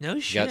scene. No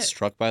he shit. got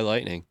struck by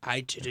lightning.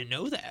 I didn't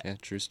know that. Yeah,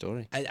 true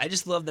story. I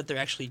just love that they're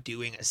actually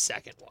doing a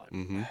second one.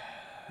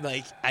 Mm-hmm.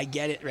 Like, I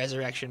get it,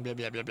 resurrection, blah,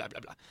 blah, blah, blah, blah,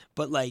 blah.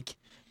 But, like,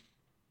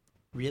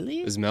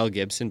 really? Is Mel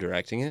Gibson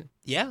directing it?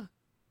 Yeah.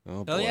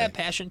 Oh, boy. Oh, yeah,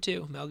 Passion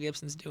 2. Mel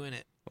Gibson's doing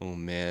it. Oh,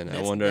 man. I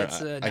That's- wonder.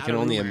 that's, I not can a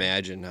only rumor.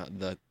 imagine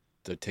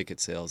the ticket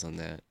sales on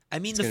that. I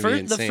mean, It's the gonna be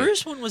insane.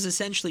 first one was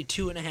essentially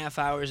 2.5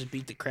 hours to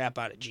beat the crap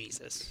out of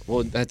Jesus.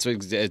 Well,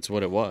 it's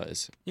what it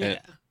was. Yeah. And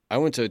I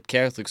went to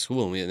Catholic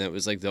school, and it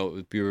was like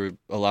we were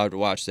allowed to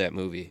watch that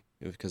movie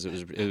because it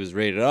was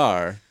rated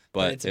R,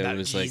 but it's it about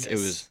was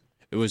Jesus.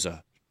 it was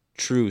a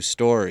true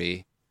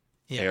story,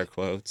 Yeah. air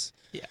quotes.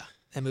 Yeah.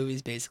 That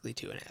movie's basically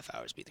 2.5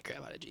 hours to beat the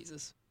crap out of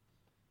Jesus.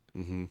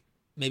 Mm-hmm.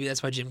 Maybe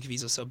that's why Jim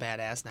Caviezel's so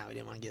badass now. He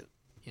didn't want to get,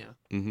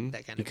 Mm-hmm.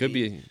 that kind He of could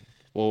beat. be.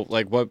 Well,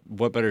 like what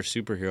better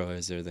superhero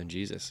is there than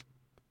Jesus?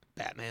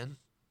 Batman.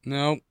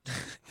 No.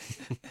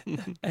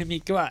 I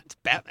mean, come on. It's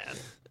Batman.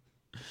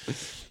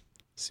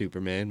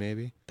 Superman,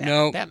 maybe.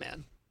 No.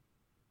 Batman.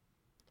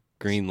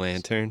 Green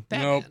Lantern.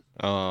 Nope.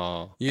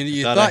 Oh,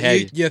 You I thought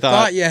had-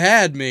 thought you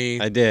had me.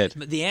 I did.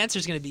 But the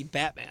answer's going to be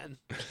Batman.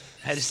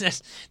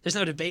 There's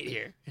no debate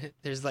here.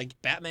 There's like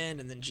Batman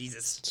and then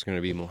Jesus. It's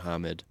gonna be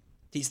Muhammad.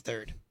 He's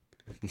third.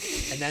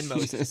 And then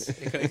Moses.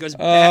 It goes Oh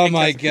back.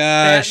 my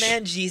gosh.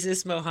 Batman,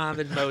 Jesus,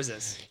 Muhammad,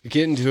 Moses. We're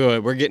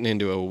getting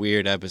into a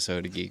weird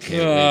episode of Geek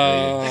Camp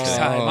Oh, Weekly. Next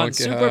time on gosh.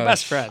 Super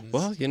Best Friends.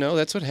 Well,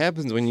 that's what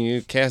happens when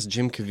you cast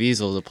Jim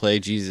Caviezel to play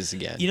Jesus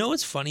again. You know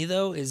what's funny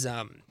though is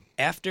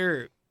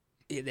after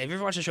have you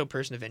ever watched the show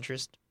Person of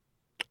Interest?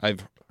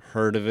 I've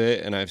heard of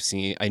it and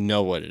I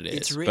know what it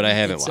is, but I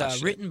haven't watched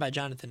it. Written by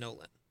Jonathan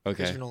Nolan. Okay.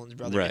 Christopher Nolan's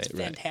brother. Right, It's a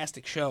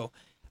fantastic show.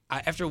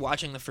 After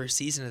watching the first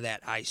season of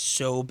that, I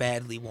so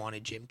badly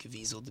wanted Jim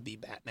Caviezel to be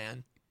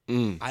Batman.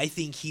 I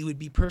think he would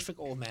be perfect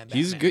old man Batman.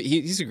 He's good.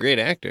 He's a great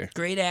actor.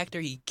 Great actor.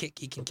 He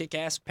can kick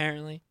ass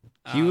apparently.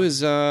 He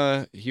was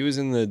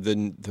in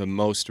the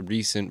most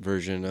recent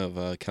version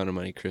of Count of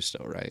Monte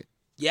Cristo, right?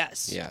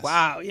 Yes. Yes.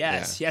 Wow.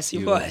 Yes. Yeah. Yes, he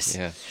was.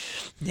 Yeah.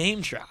 Name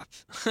drop.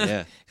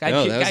 Yeah. Guy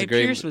No, that was Guy a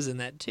great- Pearce was in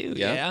that too.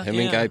 Yeah. Him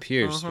and Guy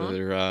Pearce Uh-huh.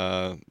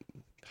 were.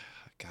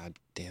 God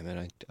damn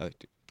it! I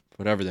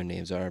whatever their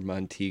names are,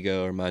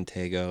 Montego.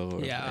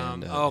 Or, Yeah.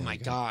 and, Oh my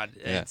God.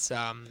 Yeah. It's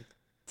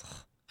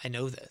I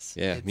know this.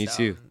 Yeah, It's, me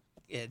too.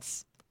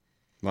 It's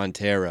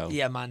Montero.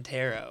 yeah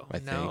Montero. I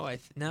think.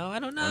 I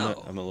don't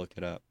know. I'm gonna look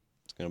it up.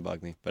 It's gonna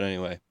bug me, but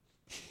anyway.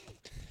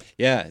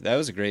 Yeah, that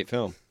was a great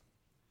film.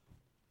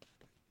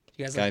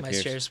 You guys Guy like my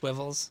Pearce. chair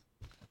swivels?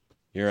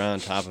 You're on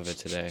top of it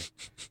today.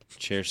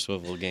 Chair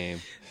swivel game.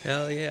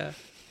 Hell yeah.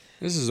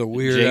 This is a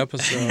weird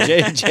episode.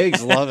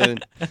 Jake's loving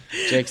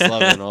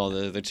all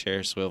the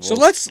chair swivels. So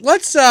let's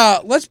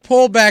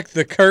pull back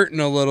the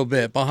curtain a little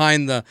bit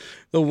behind the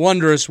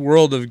wondrous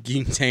world of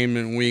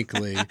Geektainment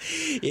Weekly.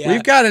 Yeah.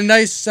 We've got a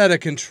nice set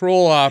of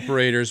control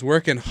operators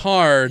working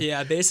hard.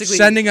 Yeah, basically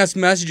sending us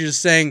messages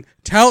saying,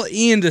 "Tell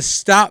Ian to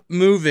stop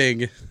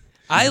moving."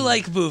 I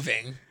like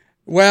moving.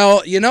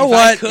 Well, you know If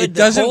I what? could, It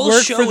doesn't the whole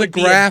work show for the would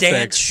be a dance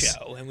graphics.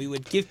 show, and we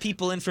would give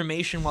people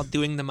information while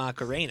doing the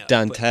Macarena.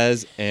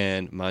 Dantes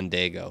and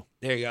Mondego.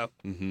 There you go.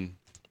 Mm-hmm.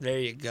 There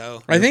you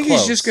go. I think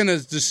he's just gonna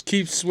just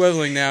keep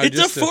swiveling now. It's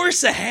just a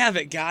force of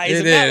habit, guys.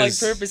 It I'm not like is.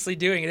 purposely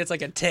doing it. It's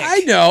like a tick. I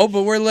know,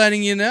 but we're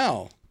letting you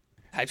know.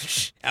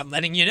 I'm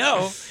letting you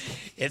know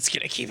it's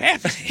going to keep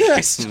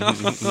happening. So,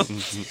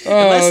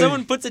 unless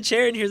someone puts a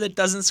chair in here that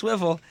doesn't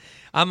swivel,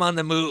 I'm on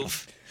the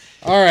move.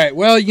 All right.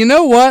 Well, you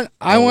know what?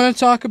 I want to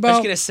talk I'm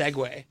about. just going to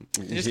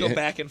segue. Just go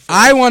back and forth.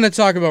 I want to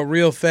talk about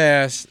real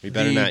fast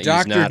better not the use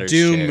Doctor Notter's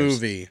Doom chairs.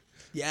 movie.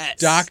 Yes.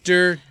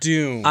 Doctor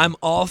Doom. I'm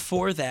all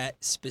for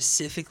that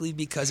specifically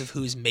because of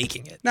who's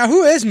making it. Now,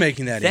 who is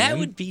making that? That Ian?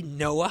 would be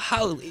Noah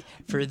Hawley.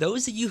 For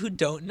those of you who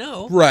don't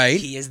know, Right.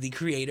 he is the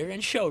creator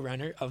and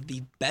showrunner of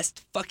the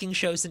best fucking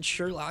show since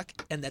Sherlock,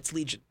 and that's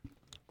Legion.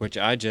 Which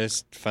I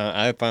just found.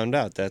 I found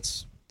out. I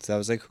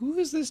was like, who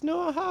is this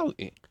Noah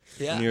Hawley?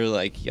 Yeah. And you're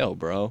like, yo,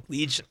 bro.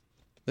 Legion.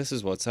 This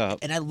is what's up.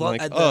 And I love.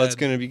 Like, oh, it's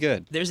gonna be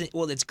good.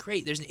 It's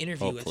great. There's an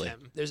interview Hopefully.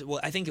 with him.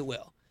 I think it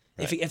will.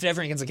 Right. If it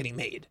ever ends up getting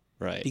made.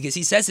 Right. Because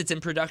he says it's in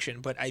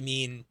production, but I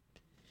mean,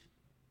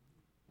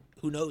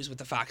 who knows with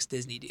the Fox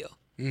Disney deal?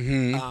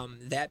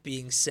 Mm-hmm. That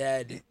being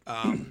said,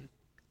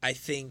 I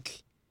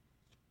think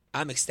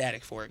I'm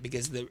ecstatic for it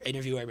because the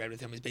interview I read with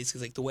him was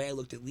basically like the way I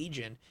looked at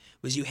Legion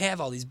was you have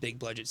all these big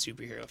budget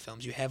superhero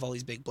films, you have all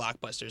these big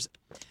blockbusters.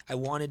 I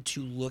wanted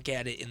to look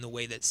at it in the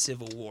way that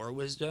Civil War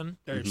was done,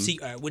 or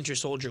Winter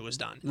Soldier was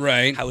done.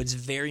 Right. How it's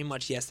very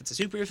much, yes, it's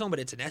a superhero film, but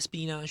it's an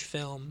espionage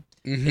film.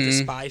 Mhm. It's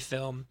a spy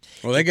film.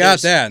 Well, they got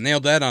that.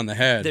 Nailed that on the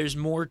head. There's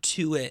more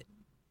to it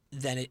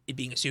than it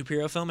being a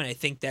superhero film, and I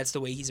think that's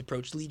the way he's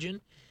approached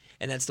Legion,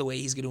 and that's the way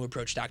he's going to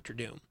approach Doctor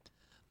Doom.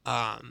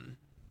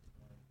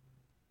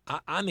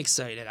 I'm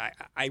excited.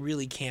 I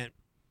really can't.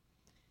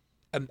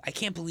 I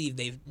can't believe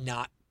they've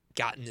not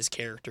gotten this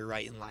character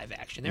right in live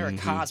action. There are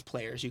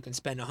cosplayers who can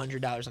spend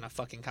 $100 on a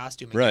fucking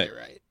costume and get it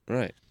right.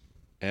 Right.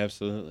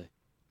 Absolutely.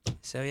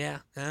 So yeah,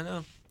 I don't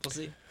know. We'll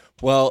see.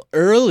 Well,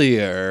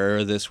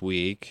 earlier this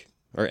week,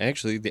 or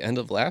actually the end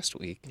of last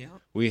week, Yeah.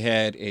 we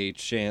had a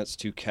chance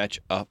to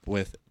catch up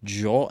with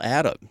Joel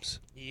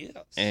Adams. Yes.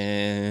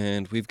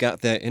 And we've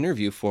got that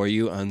interview for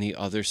you on the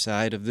other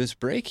side of this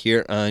break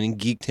here on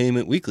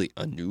Geektainment Weekly,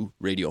 on New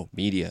Radio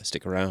Media.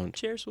 Stick around.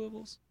 Chair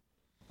swivels.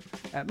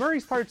 At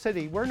Murray's Part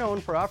City, we're known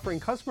for offering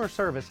customer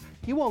service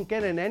you won't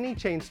get in any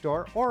chain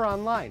store or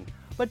online.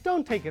 But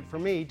don't take it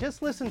from me,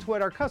 just listen to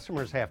what our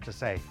customers have to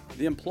say.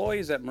 The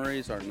employees at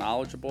Murray's are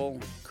knowledgeable,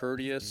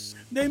 courteous.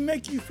 They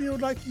make you feel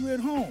like you're at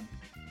home.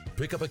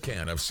 Pick up a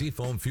can of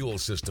Seafoam Fuel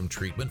System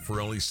treatment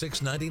for only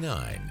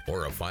 $6.99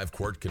 or a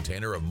 5-quart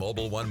container of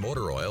Mobil 1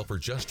 motor oil for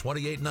just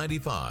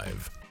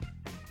 $28.95.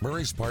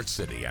 Murray's Part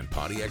City and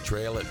Pontiac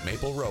Trail at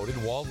Maple Road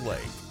in Walled Lake.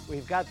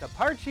 We've got the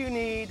parts you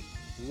need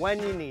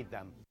when you need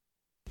them.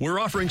 We're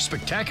offering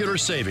spectacular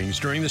savings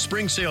during the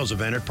spring sales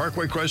event at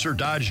Parkway Chrysler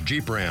Dodge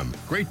Jeep Ram.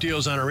 Great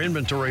deals on our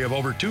inventory of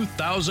over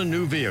 2,000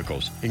 new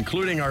vehicles,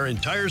 including our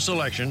entire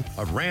selection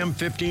of Ram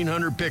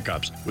 1500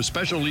 pickups, with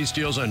special lease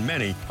deals on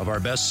many of our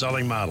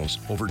best-selling models.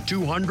 Over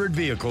 200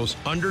 vehicles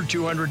under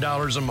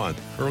 $200 a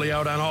month. Early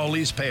out on all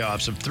lease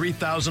payoffs of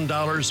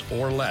 $3,000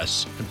 or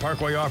less. And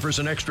Parkway offers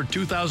an extra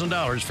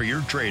 $2,000 for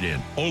your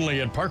trade-in.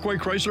 Only at Parkway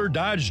Chrysler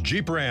Dodge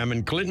Jeep Ram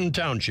in Clinton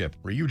Township,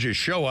 where you just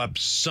show up,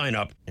 sign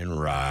up,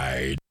 and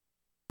ride.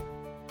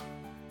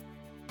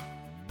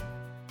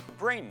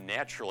 The brain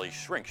naturally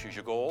shrinks as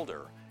you go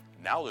older.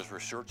 Now there's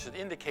research that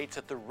indicates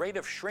that the rate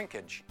of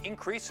shrinkage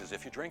increases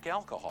if you drink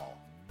alcohol.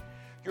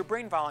 Your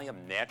brain volume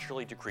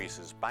naturally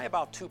decreases by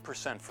about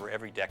 2% for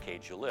every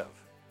decade you live.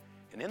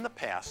 And in the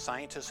past,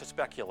 scientists have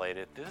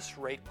speculated this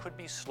rate could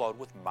be slowed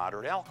with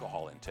moderate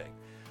alcohol intake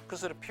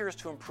because it appears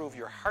to improve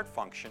your heart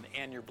function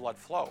and your blood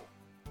flow.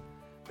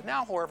 But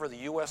now, however, the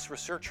U.S.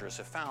 researchers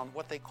have found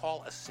what they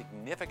call a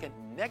significant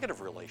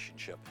negative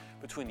relationship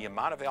between the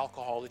amount of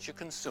alcohol that you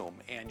consume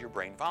and your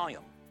brain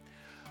volume.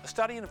 A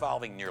study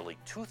involving nearly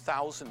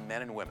 2,000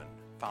 men and women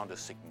found a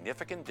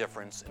significant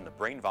difference in the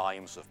brain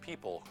volumes of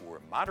people who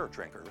were moderate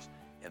drinkers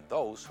and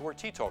those who were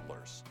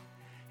teetotalers.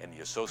 And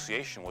the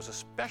association was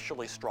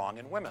especially strong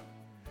in women.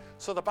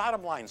 So the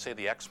bottom line, say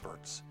the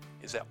experts,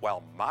 is that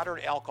while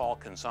moderate alcohol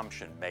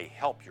consumption may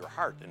help your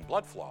heart and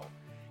blood flow,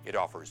 it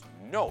offers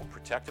no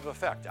protective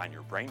effect on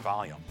your brain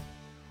volume.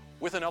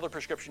 With another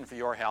prescription for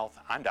your health,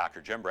 I'm Dr.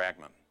 Jim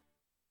Bragman.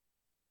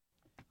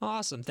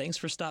 Awesome. Thanks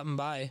for stopping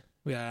by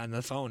on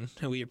the phone.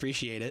 We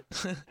appreciate it.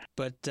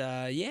 But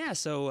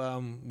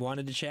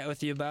wanted to chat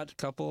with you about a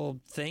couple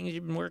things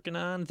you've been working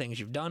on, things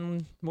you've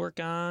done work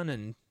on,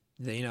 and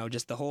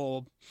just the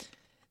whole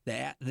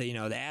the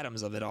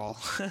atoms of it all.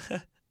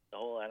 The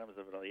whole atoms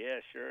of it all. Yeah,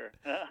 sure.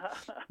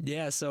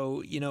 Yeah.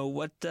 So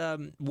what?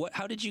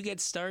 How did you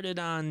get started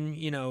on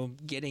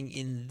getting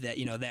in that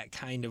that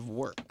kind of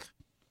work?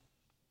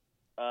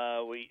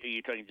 Are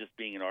you talking just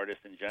being an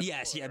artist in general?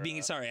 Yes.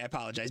 Yeah. Sorry, I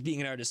apologize. Being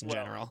an artist in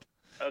general.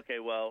 Okay.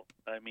 Well,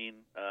 I mean,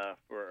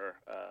 for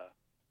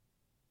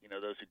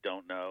those who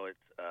don't know,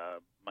 it's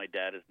my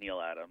dad is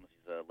Neil Adams.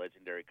 He's a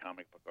legendary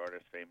comic book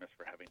artist, famous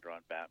for having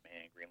drawn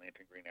Batman, Green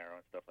Lantern, Green Arrow,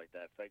 and stuff like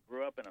that. So I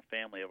grew up in a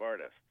family of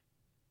artists.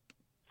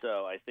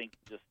 So I think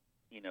just,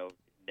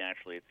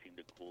 naturally it seemed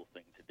a cool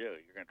thing to do.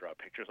 You're going to draw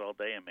pictures all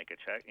day and make a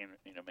check, and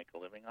make a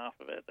living off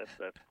of it.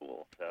 That's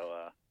cool.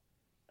 So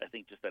I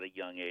think just at a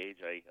young age,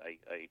 I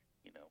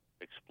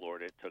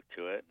explored it, took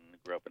to it,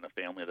 and grew up in a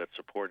family that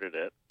supported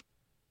it.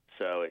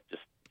 So it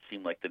just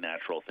seemed like the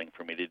natural thing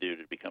for me to do,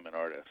 to become an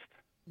artist.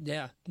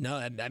 Yeah, no,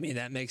 I mean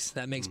that makes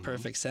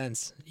perfect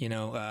sense.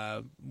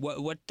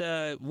 What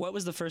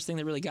was the first thing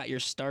that really got your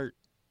start,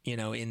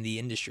 in the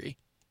industry?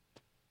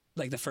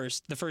 Like the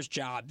first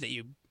job that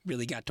you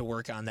really got to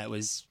work on that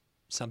was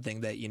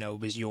something that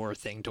was your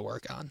thing to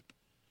work on.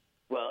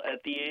 Well,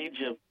 at the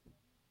age of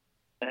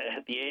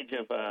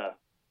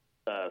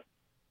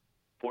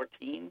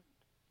 14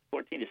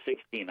 to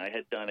 16, I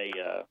had done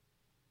a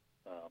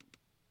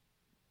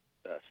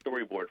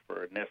storyboard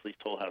for Nestle's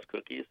Toll House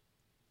cookies,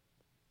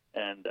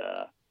 and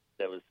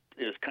it was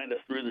kind of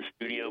through the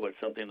studio, but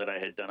something that I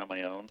had done on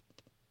my own,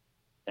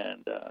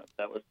 and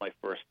that was my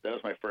first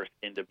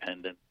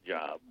independent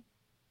job.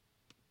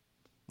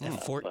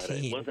 At 14, but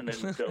it wasn't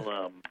until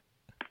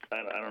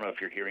I don't know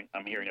if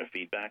I'm hearing a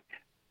feedback.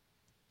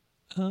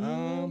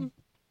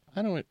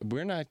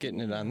 We're not getting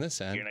it on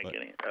this end. You're not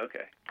getting it.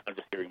 Okay, I'm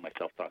just hearing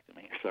myself talk to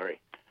me. Sorry,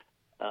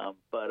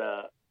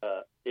 but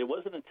it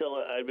wasn't until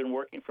I'd been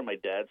working for my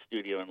dad's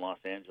studio in Los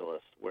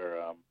Angeles,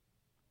 where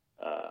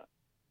I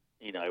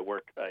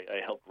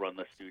helped run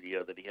the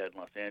studio that he had in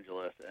Los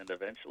Angeles, and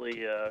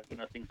eventually,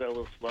 things got a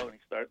little slow, and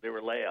there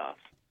were layoffs.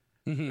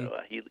 Mm-hmm.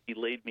 So he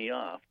laid me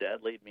off.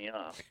 Dad laid me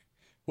off.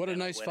 What a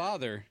nice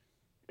father.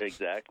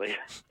 Exactly.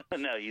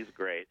 No, he's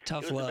great.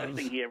 Tough It was love. the best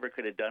thing he ever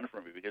could have done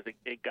for me, because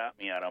it got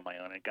me out on my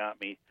own. It got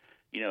me,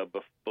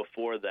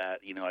 before that,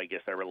 I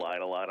guess I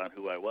relied a lot on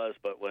who I was.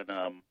 But when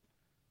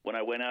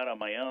I went out on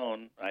my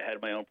own, I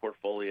had my own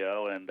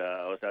portfolio, and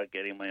I was out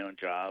getting my own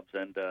jobs,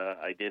 and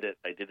I did it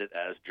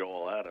as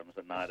Joel Adams,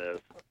 and not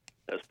as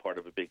part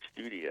of a big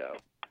studio.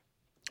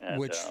 And,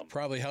 which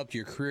probably helped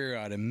your career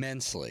out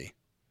immensely.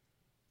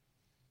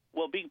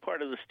 Well, being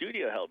part of the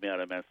studio helped me out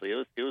immensely.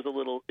 It was a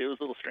little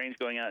strange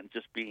going out and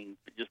just being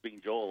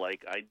Joel.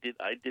 Like I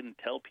didn't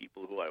tell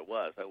people who I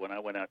was. When I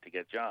went out to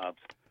get jobs,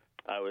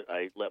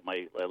 I let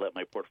my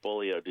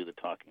portfolio do the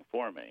talking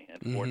for me.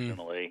 And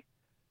fortunately,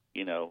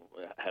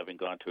 having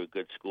gone to a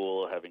good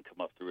school, having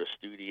come up through a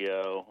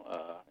studio,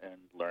 and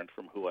learned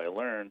from who I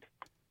learned,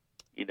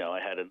 I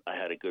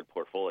had a good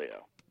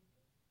portfolio.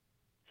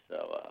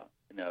 So.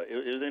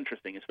 It was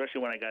interesting,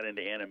 especially when I got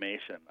into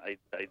animation. I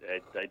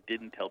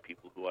didn't tell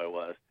people who I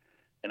was,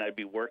 and I'd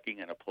be working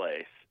in a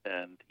place,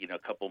 and a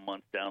couple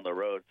months down the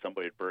road,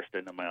 somebody would burst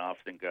into my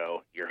office and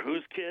go, "You're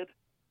whose kid?"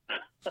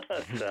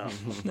 So,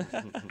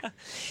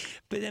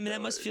 but I mean,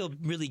 that must feel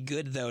really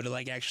good though, to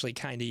actually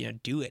kind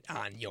of do it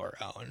on your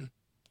own.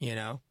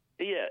 Yeah,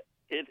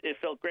 it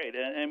felt great.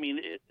 And I mean,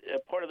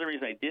 part of the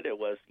reason I did it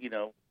was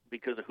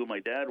because of who my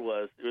dad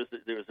was.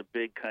 There was a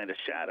big kind of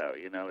shadow.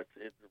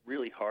 It's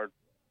really hard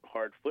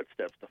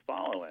footsteps to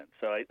follow in.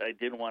 So I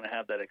didn't want to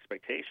have that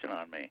expectation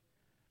on me.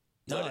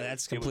 No,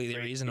 that's completely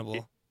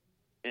reasonable.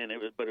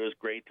 But it was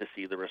great to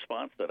see the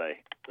response that I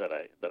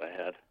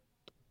had.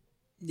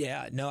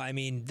 Yeah, no, I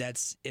mean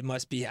it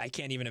must be. I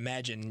can't even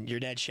imagine. Your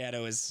dad's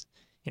shadow is,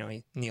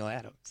 Neil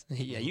Adams.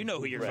 Yeah, you know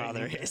who your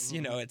father is.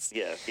 It's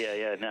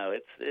yeah. No,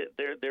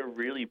 they're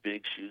really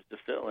big shoes to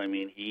fill. I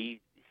mean,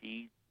 he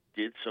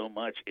did so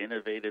much,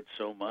 innovated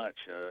so much.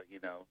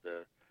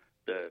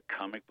 The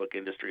comic book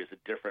industry is a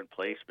different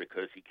place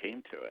because he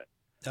came to it.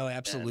 Oh,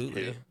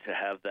 absolutely. And to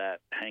have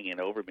that hanging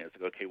over me, it's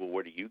like, okay, well,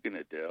 what are you going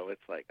to do?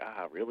 It's like,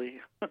 really?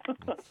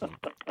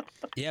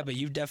 Yeah, but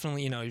you've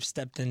definitely, you've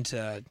stepped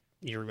into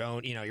your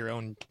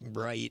own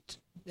right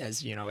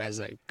as, as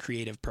a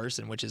creative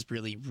person, which is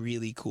really,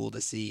 really cool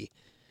to see.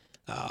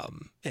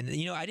 And,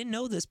 I didn't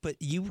know this, but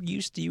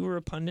you were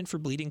a pundit for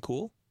Bleeding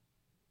Cool?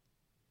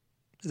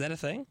 Is that a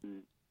thing?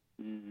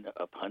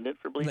 A pundit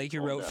for Bleeding Cool? Like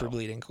you wrote for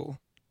Bleeding Cool?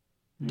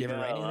 Did you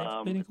ever write anything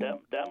for Bleeding Cool?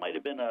 That might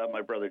have been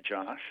my brother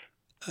Josh.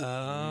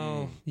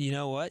 Oh, you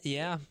know what?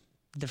 Yeah.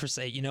 Different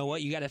say, you know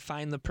what? You got to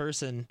find the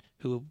person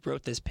who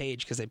wrote this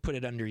page because they put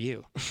it under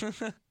you.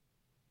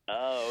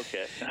 Oh,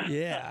 okay.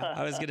 Yeah,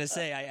 I was gonna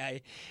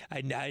say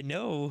I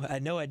know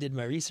I did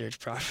my research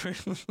properly.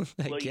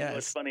 I guess.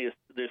 What's funny is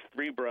there's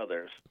 3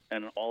 brothers,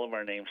 and all of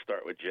our names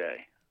start with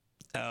J.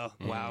 Oh,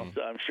 wow.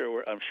 So I'm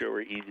sure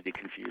we're easy to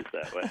confuse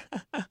that way.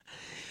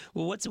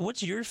 Well,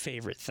 what's your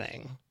favorite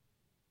thing,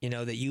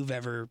 that you've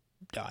ever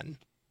done?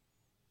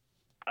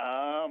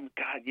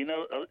 God,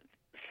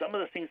 some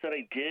of the things that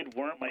I did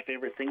weren't my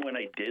favorite thing when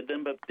I did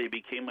them, but they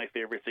became my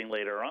favorite thing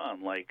later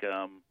on, like,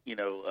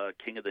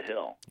 King of the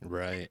Hill.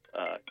 Right.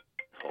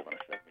 Hold on a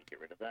second, let me get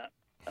rid of that.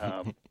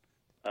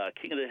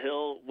 King of the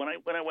Hill, when I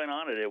went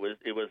on it was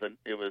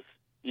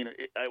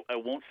I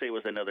won't say it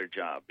was another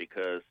job,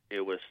 because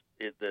it was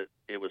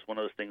one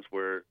of those things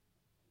where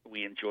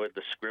we enjoyed,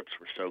 the scripts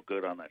were so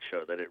good on that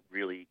show that it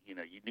really, you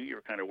knew you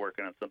were kind of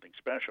working on something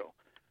special.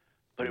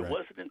 But it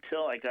wasn't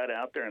until I got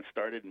out there and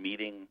started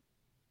meeting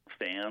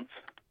fans.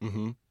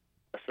 Mm-hmm.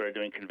 I started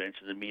doing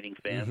conventions and meeting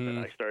fans, and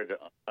I started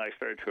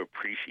to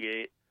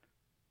appreciate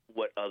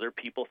what other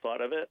people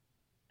thought of it,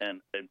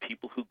 and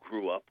people who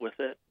grew up with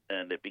it,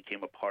 and it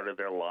became a part of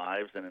their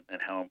lives, and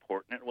how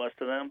important it was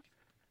to them.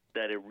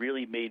 That it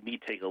really made me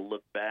take a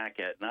look back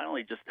at not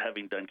only just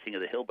having done King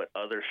of the Hill, but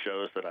other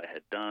shows that I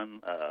had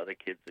done. Other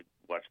kids that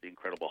watched the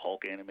Incredible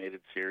Hulk animated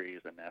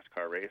series and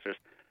NASCAR Racers.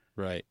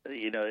 Right.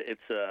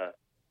 It's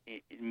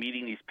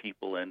meeting these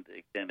people and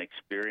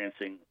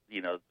experiencing,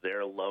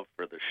 their love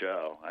for the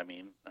show. I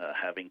mean,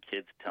 having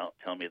kids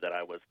tell me that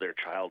I was their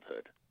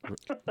childhood.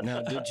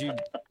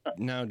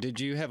 Now, did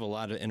you have a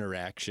lot of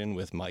interaction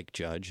with Mike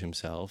Judge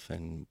himself,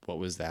 and what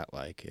was that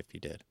like, if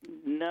you did?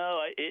 No,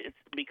 it's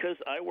because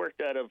I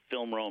worked out of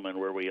Film Roman,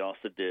 where we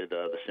also did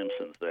The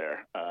Simpsons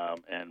there,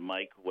 and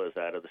Mike was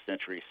out of the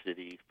Century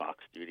City Fox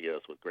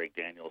Studios with Greg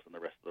Daniels and the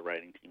rest of the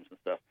writing teams and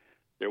stuff.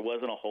 There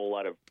wasn't a whole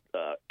lot of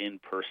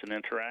in-person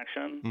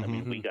interaction. I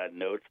mean, we got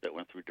notes that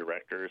went through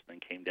directors, then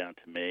came down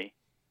to me.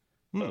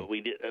 But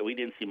we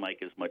didn't see Mike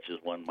as much as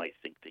one might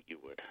think that you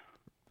would.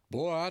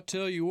 Boy, I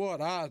tell you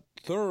what, I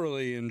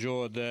thoroughly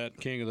enjoyed that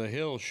King of the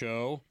Hill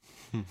show.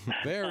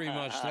 Very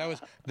much.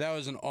 That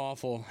was an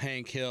awful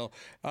Hank Hill.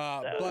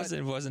 But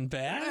it wasn't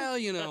bad.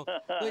 Well,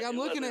 like I'm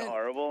looking at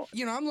horrible.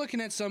 I'm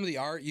looking at some of the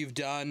art you've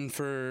done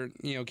for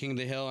King of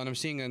the Hill, and I'm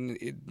seeing an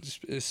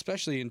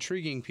especially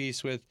intriguing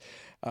piece with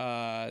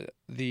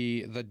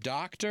the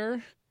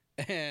Doctor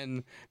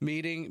and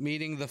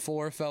meeting the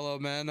four fellow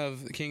men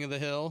of King of the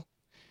Hill.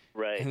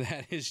 Right. And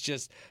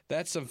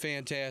that's some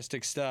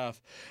fantastic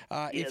stuff.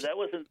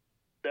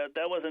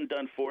 That wasn't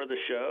done for the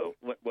show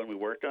when we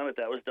worked on it.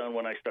 That was done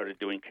when I started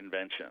doing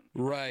conventions.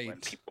 Right. When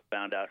people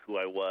found out who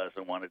I was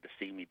and wanted to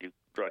see me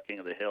draw King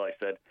of the Hill, I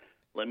said,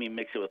 let me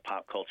mix it with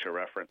pop culture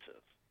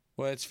references.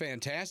 Well, it's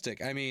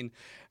fantastic. I mean,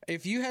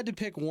 if you had to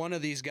pick one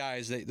of these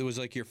guys that was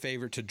like your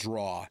favorite to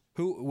draw,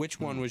 which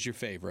one was your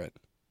favorite?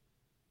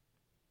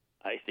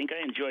 I think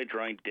I enjoyed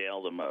drawing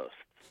Dale the most.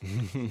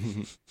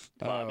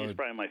 Bobby's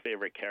probably my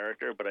favorite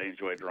character, but I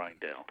enjoy drawing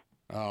Dale.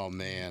 Oh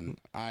man,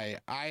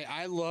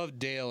 I love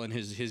Dale and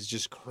his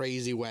just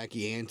crazy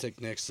wacky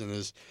antics and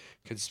his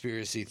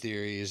conspiracy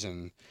theories,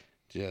 and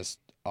just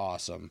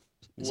awesome.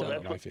 Well,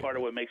 that's part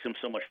of what makes him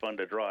so much fun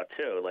to draw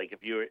too. Like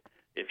if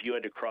you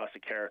had to cross a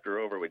character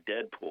over with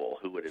Deadpool,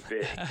 who would it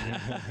be?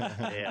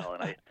 Dale,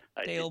 and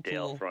I did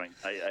Dale drawing.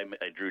 I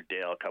drew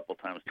Dale a couple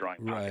times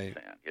drawing Pocket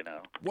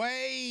Sand.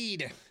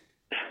 Wade,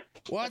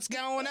 what's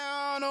going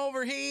on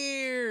over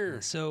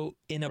here? So,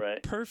 in a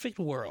perfect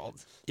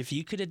world, if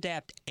you could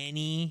adapt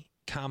any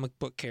comic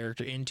book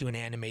character into an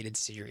animated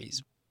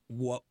series,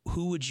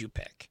 who would you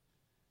pick?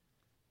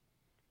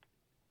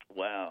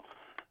 Wow.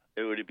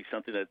 Would it be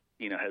something that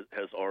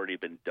has already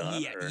been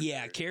done?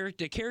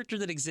 Character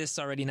that exists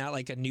already, not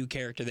like a new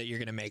character that you're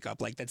going to make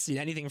up. Like that's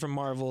anything from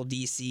Marvel,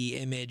 DC,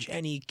 Image,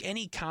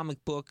 any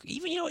comic book,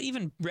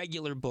 even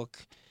regular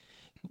book.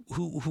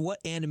 What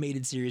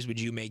animated series would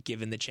you make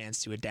given the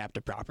chance to adapt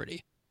a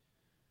property?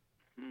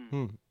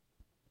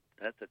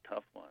 That's a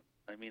tough one.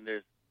 I mean,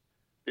 there's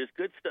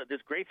good stuff.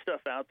 There's great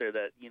stuff out there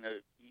that you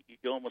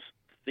almost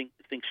think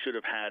should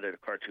have had a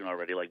cartoon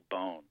already, like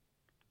Bone.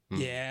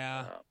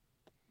 Yeah.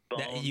 Bone,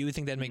 you would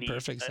think that'd make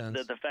perfect sense.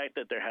 The fact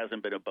that there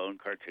hasn't been a Bone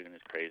cartoon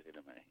is crazy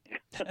to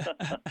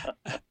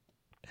me.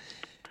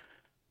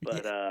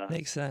 But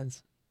makes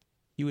sense.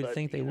 You would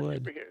think they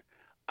would.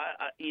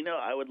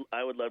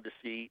 I would love to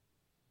see.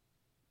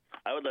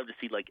 I would love to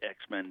see like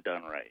X-Men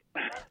done right.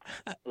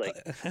 Like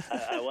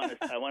I want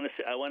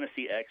to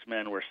see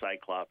X-Men where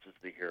Cyclops is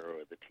the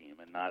hero of the team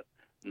and not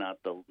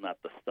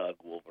the thug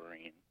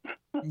Wolverine.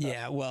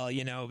 Yeah, well,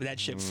 that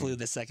ship flew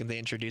the second they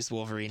introduced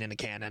Wolverine in a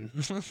canon.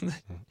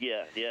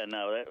 Yeah,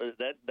 no,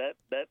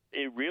 that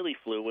it really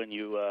flew when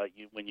you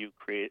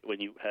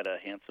had a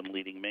handsome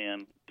leading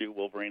man do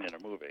Wolverine in a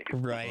movie.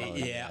 Right.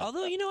 Yeah.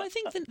 Although I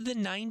think the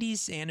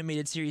 '90s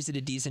animated series did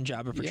a decent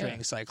job of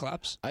portraying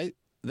Cyclops. I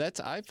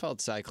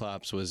felt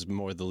Cyclops was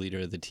more the leader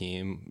of the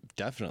team,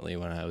 definitely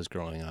when I was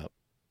growing up.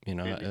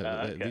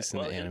 At least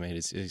in the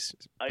animated series.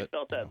 I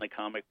felt that in the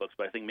comic books,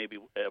 but I think maybe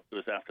it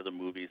was after the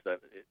movies that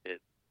it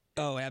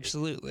Oh,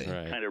 absolutely.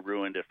 kind of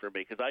ruined it for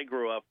me because I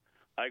grew up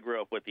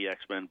with the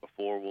X-Men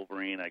before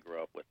Wolverine. I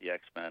grew up with the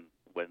X-Men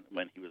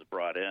when he was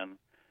brought in,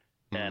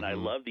 and I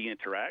love the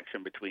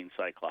interaction between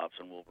Cyclops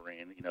and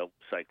Wolverine.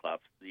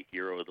 Cyclops, the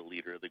hero, the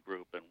leader of the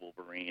group, and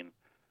Wolverine,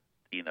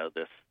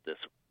 this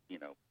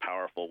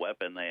powerful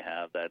weapon they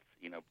have that's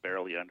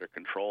barely under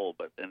control,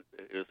 but it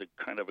was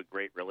a kind of a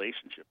great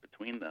relationship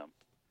between them.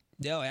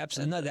 No,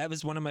 absolutely. No, that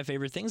was one of my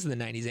favorite things in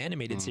the '90s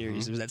animated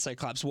series was that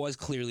Cyclops was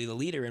clearly the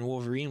leader, and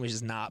Wolverine was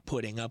just not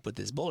putting up with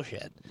this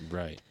bullshit.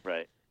 Right.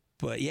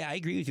 But yeah, I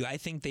agree with you. I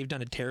think they've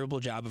done a terrible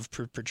job of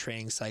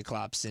portraying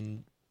Cyclops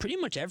in pretty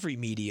much every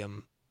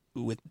medium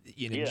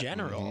in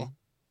general.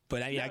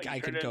 But I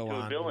could go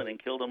on. A villain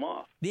and killed him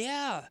off.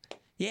 Yeah.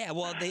 Yeah,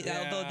 well,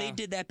 although they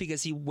did that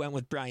because he went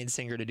with Bryan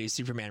Singer to do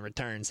Superman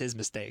Returns, his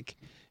mistake.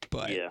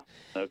 But yeah,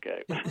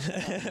 okay.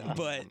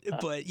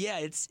 but yeah,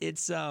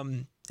 it's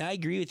I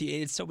agree with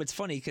you. It's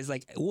funny because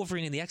like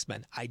Wolverine and the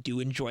X-Men, I do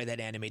enjoy that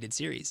animated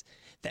series.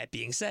 That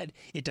being said,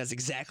 it does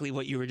exactly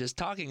what you were just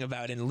talking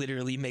about and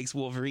literally makes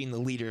Wolverine the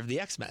leader of the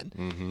X-Men.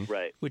 Mm-hmm.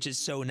 Right. Which is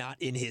so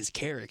not in his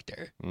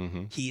character.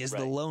 Mm-hmm. He is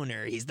the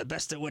loner. He's the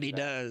best at what he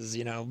does,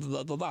 blah,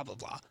 blah, blah, blah,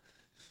 blah.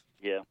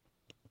 Yeah.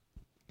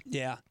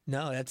 Yeah.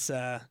 No, that's,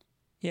 I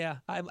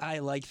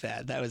like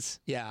that. That was,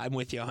 I'm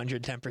with you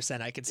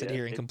 110%. I could sit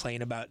here and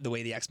complain about the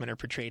way the X-Men are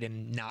portrayed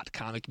in not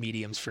comic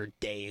mediums for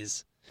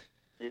days.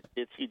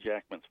 It's Hugh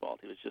Jackman's fault.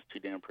 He was just too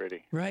damn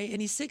pretty. Right,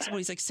 and he's like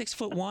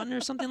 6'1"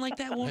 or something like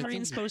that.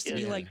 Wolverine's supposed to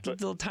be like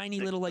little tiny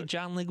little like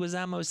John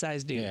Leguizamo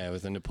sized dude. Yeah,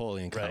 with a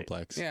Napoleon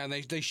complex. Yeah, and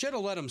they should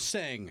have let him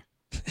sing.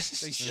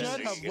 They should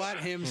have let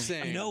him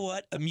sing. You know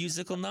what? A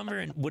musical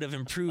number would have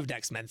improved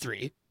X-Men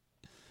 3.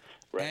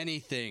 Right.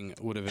 Anything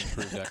would have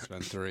improved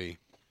X-Men 3.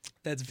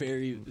 That's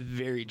very,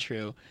 very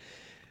true.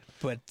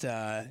 But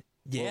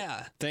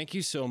well, thank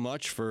you so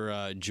much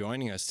for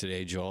joining us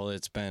today, Joel.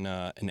 It's been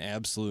an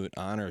absolute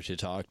honor to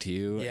talk to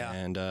you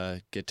and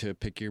get to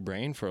pick your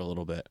brain for a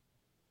little bit.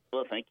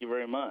 Well, thank you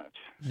very much.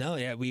 No,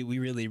 we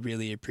really,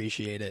 really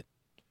appreciate it.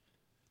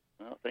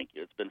 Well, thank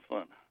you. It's been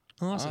fun.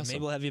 Awesome. Maybe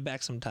we'll have you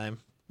back sometime.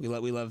 We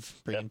love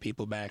bringing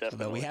people back,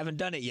 although we haven't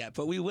done it yet,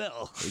 but we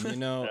will.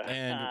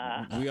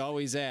 And we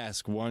always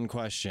ask one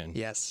question.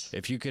 Yes.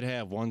 If you could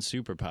have one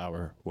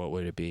superpower, what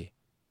would it be?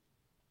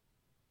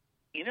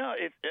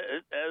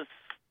 As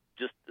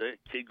just a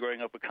kid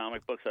growing up with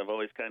comic books, I've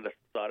always kind of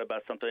thought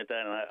about something like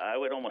that, and I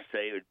would almost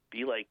say it would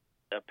be like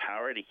a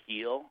power to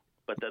heal,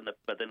 but then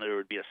there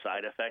would be a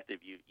side effect if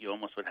you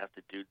almost would have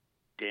to do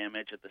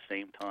damage at the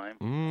same time.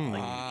 Like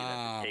you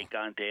have to take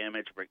on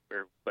damage, or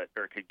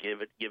could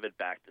give it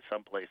back to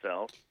someplace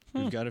else.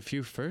 We've got a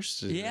few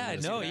firsts.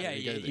 Not only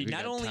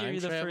are you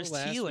the first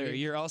healer,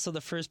 you're also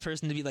the first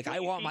person to be like, I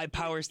want my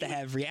powers to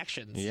have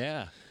reactions.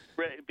 Yeah.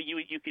 Right, but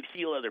you could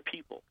heal other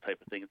people, type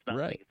of thing. It's not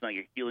like it's not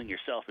you're healing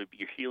yourself.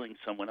 You're healing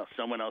someone else.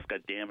 Someone else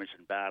got damaged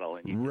in battle,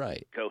 and you can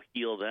go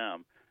heal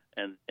them.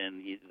 And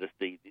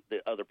the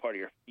other part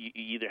of you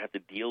either have to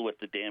deal with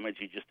the damage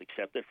you just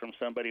accepted from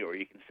somebody, or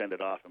you can send it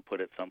off and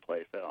put it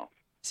someplace else.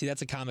 See,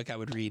 that's a comic I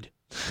would read.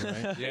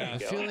 Right? Yeah, I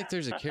feel like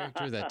there's a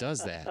character that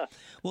does that.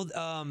 Well,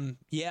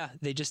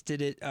 they just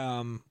did it.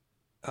 Oh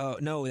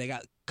no, they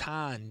got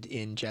conned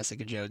in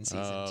Jessica Jones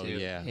season 2.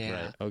 Yeah,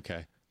 right.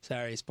 Okay.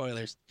 Sorry,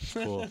 spoilers.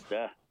 Cool.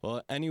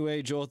 Well,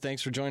 anyway, Joel,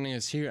 thanks for joining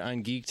us here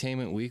on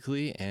Geektainment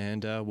Weekly,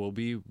 and we'll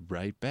be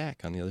right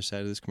back on the other side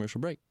of this commercial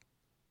break.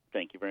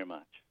 Thank you very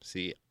much.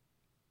 See ya.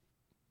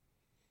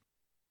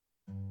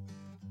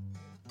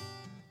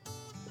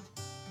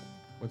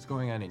 What's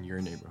going on in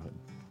your neighborhood?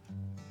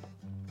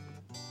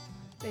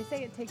 They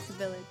say it takes a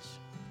village.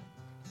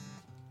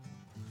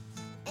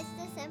 It's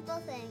the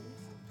simple things.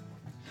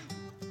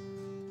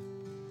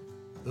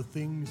 The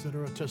things that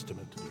are a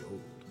testament to the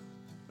old.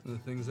 The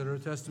things that are a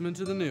testament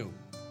to the new.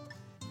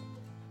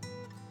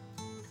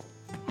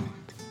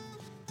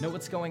 Know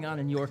what's going on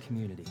in your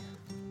community.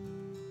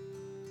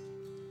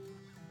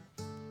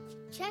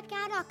 Check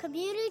out our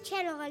community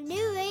channel on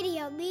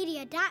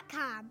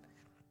newradiomedia.com.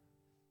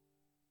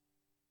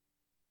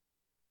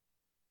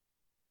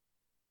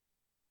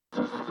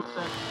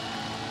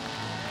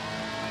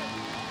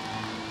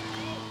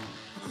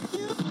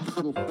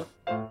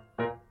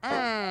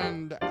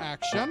 And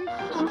action.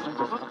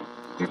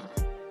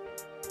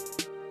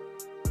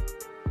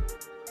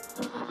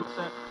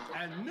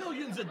 And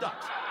millions of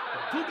ducks. The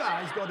two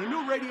guys go to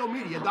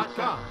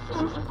newradiomedia.com.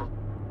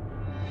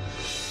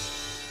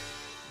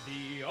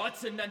 The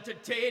Arts and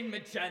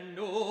Entertainment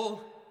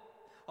Channel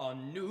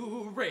on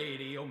New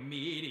Radio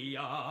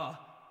Media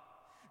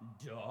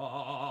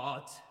 .com.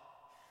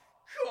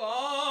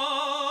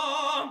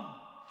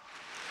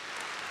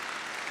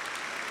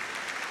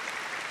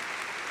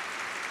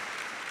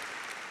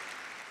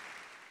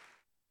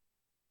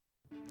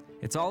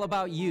 It's all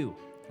about you,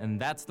 and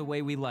that's the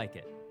way we like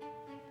it.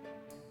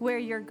 Where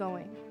you're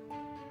going.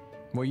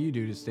 What you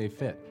do to stay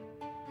fit.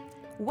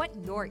 What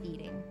you're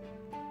eating.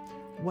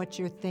 What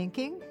you're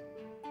thinking.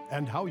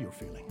 And how you're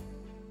feeling.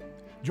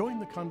 Join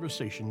the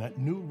conversation at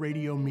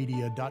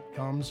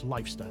newradiomedia.com's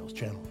Lifestyles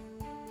channel.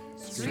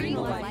 Stream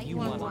the life you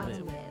want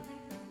to live.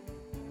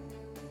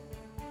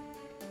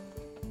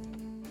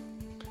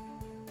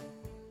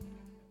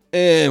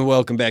 And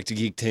welcome back to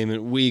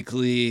Geektainment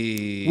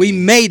Weekly. We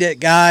made it,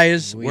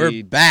 guys.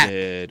 We're back.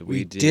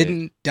 We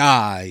didn't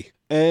die.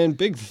 And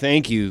big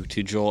thank you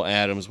to Joel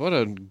Adams. What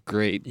a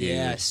great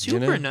dude,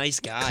 super nice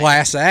guy.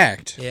 Class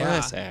act. Yeah.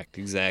 Class act,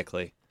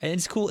 exactly. And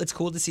it's cool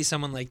to see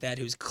someone like that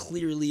who's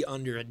clearly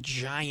under a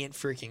giant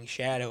freaking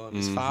shadow of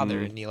his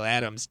father, Neil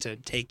Adams, to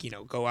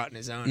go out on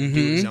his own and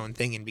do his own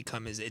thing and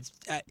become his. It's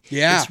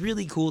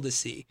really cool to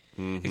see,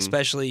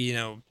 especially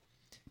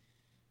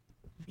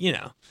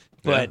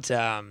But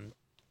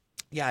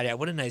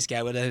what a nice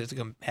guy. Would have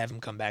to have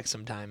him come back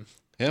sometime.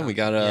 Yeah, we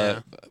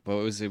got what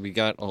was it? We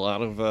got a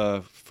lot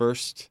of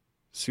first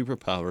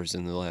superpowers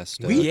in the last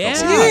We couple Yeah,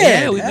 weeks.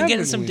 yeah, we've been haven't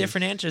getting some we?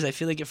 different answers. I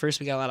feel like at first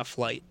we got a lot of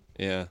flight,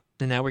 Yeah.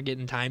 and now we're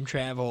getting time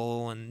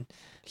travel and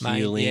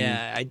Healing.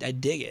 Yeah, I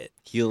dig it.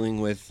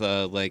 Healing with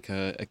like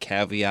a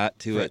caveat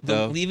to it,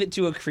 though. Leave it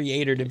to a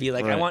creator to be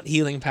like, I Right. want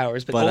healing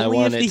powers, but I only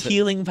want if it the to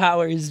healing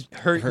powers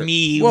hurt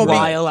me Well,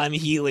 while I'm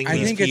healing I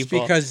these think people.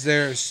 it's because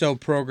they're so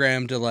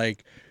programmed to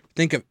like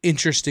think of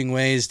interesting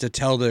ways to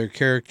tell their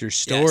characters'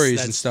 stories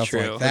and that's stuff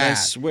true. like But I that.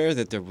 swear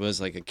that there was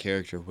like a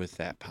character with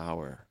that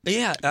power.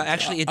 Yeah,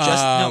 actually, it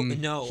just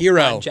no.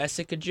 Hero.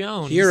 Jessica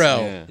Jones. Hero.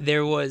 Yeah.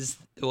 There was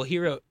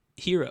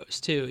Heroes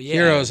too. Yeah,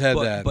 Heroes had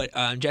but, that.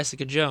 But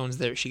Jessica Jones,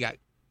 there she got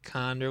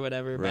conned or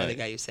whatever by the Right.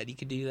 guy who said he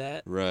could do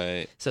that.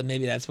 Right. So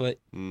maybe that's what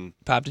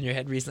popped in your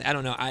head recently. I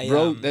don't know.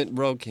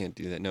 Rogue can't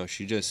do that. No,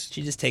 she just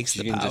takes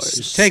the can powers.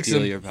 Just Takes steal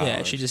them. your powers.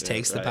 Yeah, she just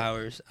takes the right.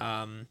 powers.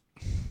 Speaking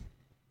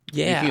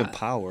Yeah. of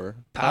Power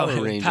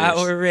Rangers.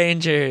 Power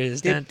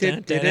Rangers. Dun,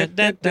 dun, dun,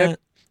 dun, dun,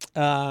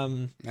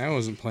 dun. That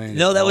wasn't planned.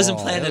 No, at that wasn't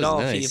all. planned at was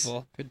all, nice.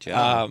 people. Good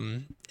job.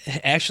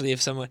 Actually,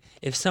 if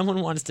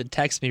someone wants to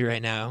text me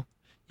right now,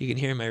 you can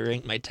hear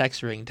my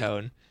text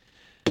ringtone.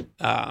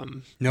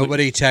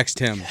 Nobody text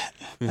him.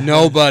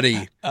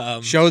 Nobody.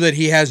 Show that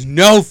he has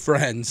no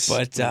friends.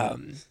 But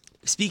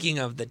speaking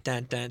of the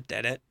dun dun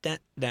dun dun dun,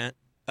 dun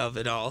of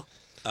it all,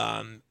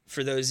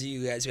 for those of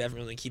you guys who haven't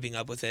really been keeping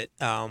up with it,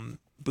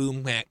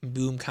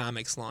 Boom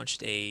Comics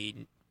launched a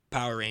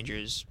Power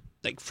Rangers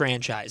like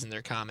franchise in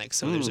their comics.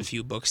 So there's a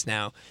few books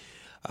now,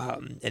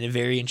 and a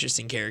very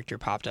interesting character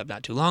popped up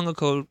not too long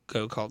ago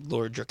called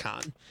Lord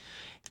Drakon.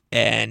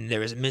 And there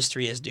was a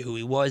mystery as to who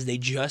he was. They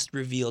just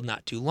revealed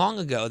not too long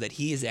ago that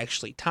he is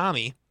actually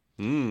Tommy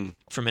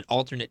from an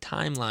alternate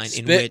timeline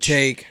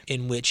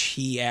in which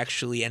he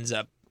actually ends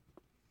up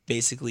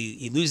basically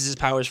he loses his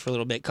powers for a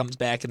little bit, comes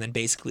back, and then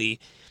basically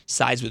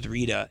sides with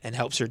Rita and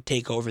helps her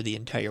take over the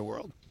entire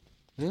world.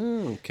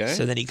 Okay.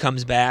 So then he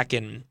comes back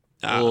and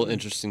a little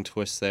interesting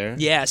twist there.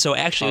 yeah, so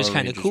actually it was Power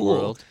kind of Rangers cool.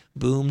 World.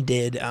 Boom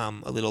did a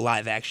little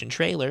live action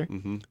trailer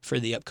for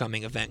the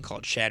upcoming event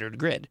called Shattered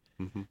Grid.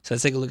 So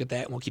let's take a look at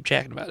that and we'll keep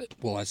chatting about it.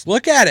 Well, let's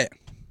look at it.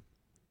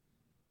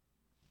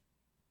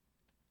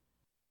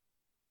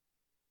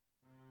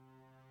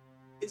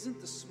 Isn't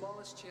the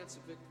smallest chance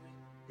of victory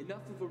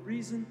enough of a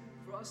reason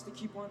for us to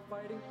keep on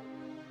fighting?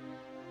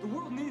 The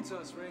world needs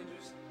us,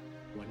 Rangers.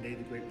 One day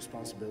the great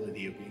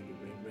responsibility of being the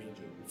Green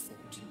Ranger will fall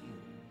to you.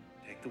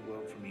 Take the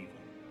world from evil.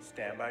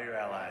 Stand by your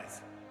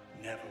allies.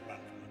 Never run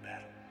from a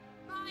battle.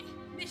 My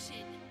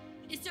mission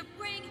is to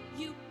bring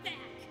you back.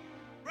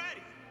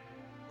 Ready?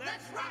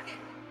 Let's rock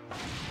it!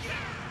 Yeah!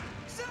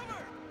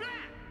 Silver!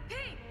 Black!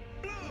 Pink!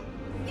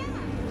 Blue! Yellow!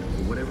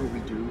 Whatever we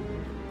do,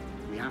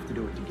 we have to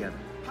do it together.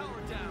 Power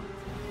down!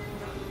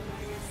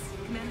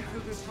 Commander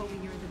Kruger told me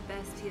you're the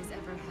best he has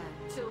ever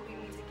had. Till we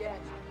meet again,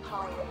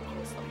 Power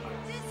Rangers.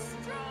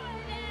 Destroy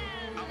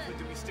them! Alpha,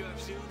 do we still have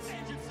shields?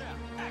 Engines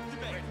out!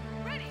 Activate!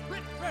 Ready!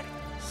 Ready!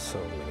 So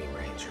many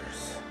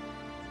Rangers.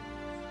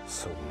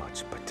 So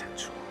much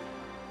potential.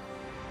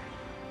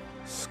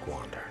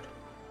 Squandered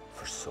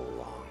for so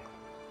long.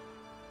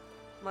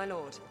 My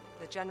lord,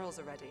 the generals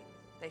are ready.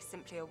 They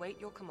simply await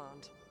your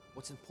command.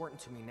 What's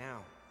important to me now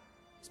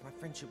is my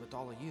friendship with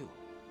all of you.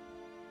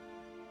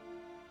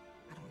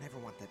 I don't ever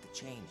want that to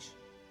change.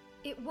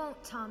 It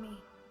won't, Tommy.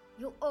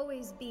 You'll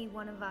always be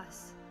one of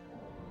us.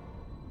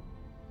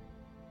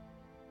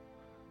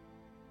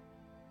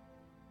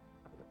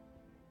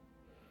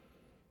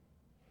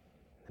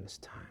 Then it's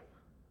time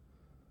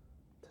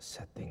to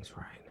set things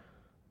right.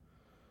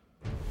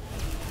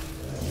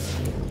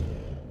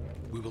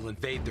 We will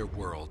invade their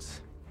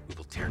worlds. We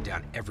will tear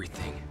down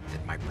everything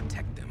that might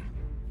protect them.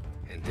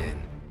 And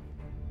then,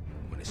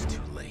 when it's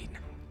too late,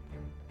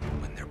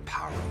 when they're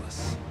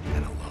powerless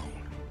and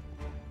alone,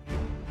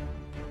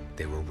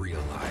 they will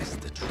realize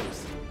the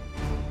truth.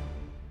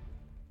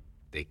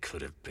 They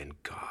could have been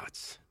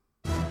gods.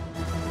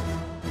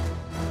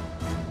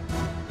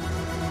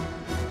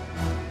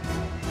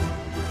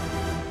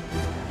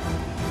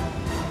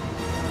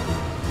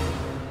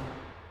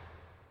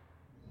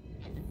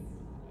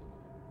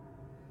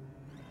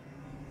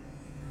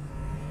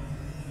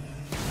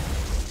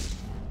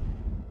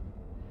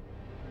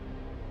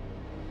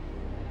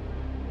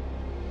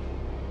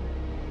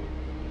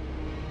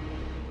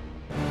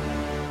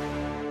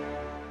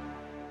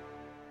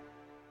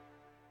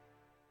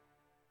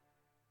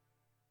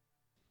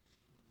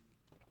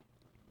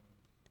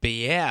 But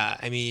yeah,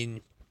 I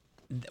mean,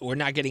 we're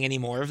not getting any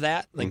more of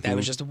that. Like that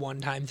was just a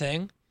one-time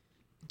thing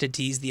to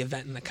tease the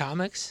event in the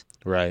comics.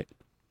 Right.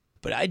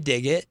 But I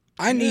dig it.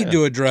 I need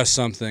to address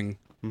something.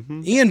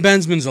 Ian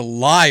Bensman's a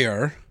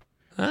liar.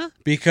 Huh?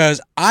 Because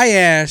I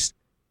asked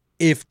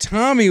if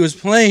Tommy was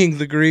playing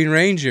the Green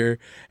Ranger,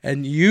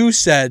 and you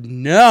said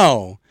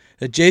no,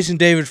 that Jason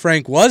David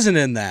Frank wasn't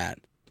in that.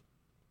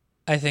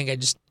 I think I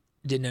just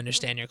didn't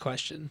understand your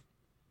question.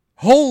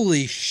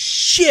 Holy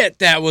shit,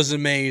 that was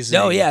amazing.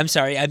 No, yeah, I'm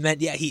sorry. I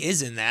meant, yeah, he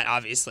is in that,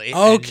 obviously.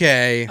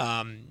 Okay.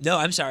 And, no,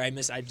 I'm sorry.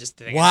 I just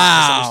think Wow.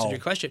 I misunderstood your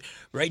question.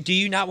 Right? Do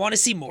you not want to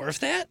see more of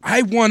that?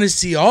 I want to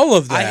see all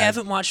of that. I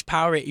haven't watched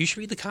Power Rangers. You should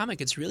read the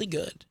comic. It's really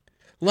good.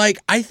 Like,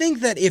 I think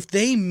that if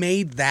they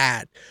made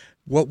that,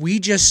 what we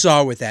just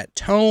saw with that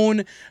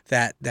tone,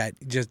 that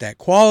just that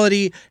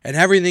quality and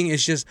everything,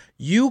 is just,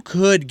 you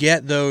could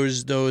get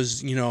those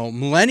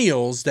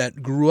millennials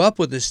that grew up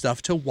with this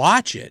stuff to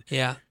watch it.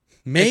 Yeah.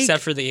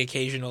 Except for the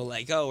occasional,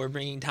 like, oh, we're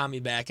bringing Tommy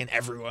back and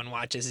everyone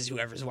watches is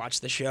whoever's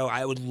watched the show.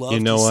 I would love to see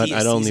You know what? a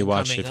I'd only season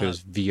watch it coming if it was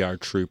up. VR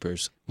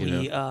Troopers.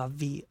 We are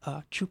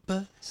VR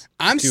Troopers.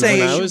 I'm Dude, saying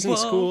when I was in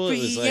school, it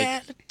was like,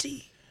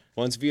 reality.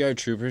 once VR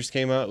Troopers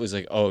came out, it was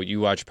like, oh,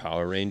 you watch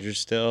Power Rangers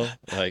still?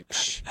 Like,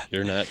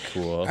 you're not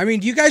cool. I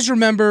mean, do you guys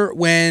remember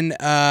when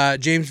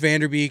James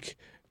Van Der Beek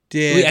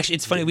did...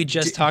 it's funny, we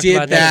just talked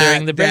about that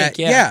during the break.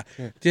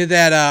 Did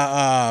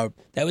that...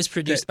 that was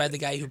produced by the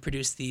guy who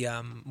produced the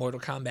Mortal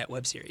Kombat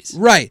web series.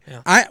 Right.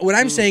 Yeah. What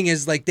I'm saying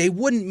is, like, they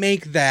wouldn't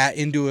make that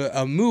into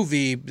a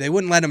movie. They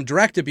wouldn't let him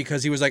direct it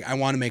because he was like, I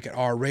want to make it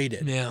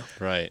R-rated. Yeah.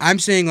 Right. I'm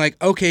saying, like,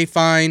 okay,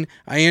 fine.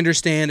 I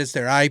understand it's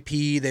their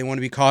IP. They want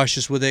to be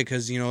cautious with it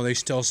because, they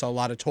still sell a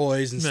lot of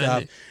toys and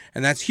stuff. Right.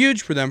 And that's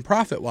huge for them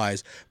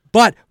profit-wise.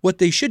 But what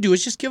they should do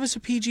is just give us a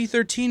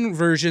PG-13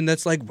 version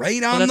that's, like,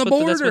 right on the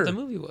border. That's what the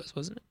movie was,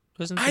 wasn't it?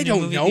 I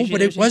don't know, but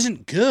it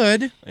wasn't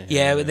good.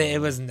 Yeah, but it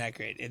wasn't that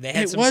great. They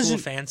had some cool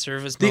fan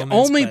service the moments. The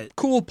only but,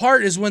 cool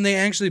part is when they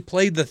actually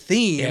played the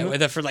theme. Yeah,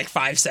 with it for like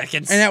 5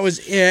 seconds. And that was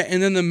it.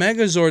 And then the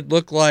Megazord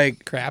looked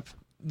like crap.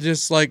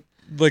 Just like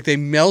they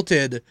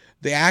melted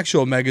the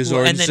actual Megazord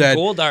and and then said,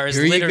 Goldar is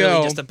 "Here you literally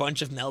go." just a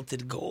bunch of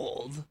melted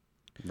gold.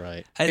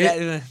 Right.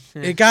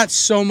 It got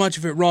so much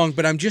of it wrong,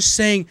 but I'm just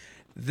saying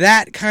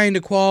that kind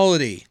of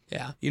quality.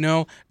 Yeah.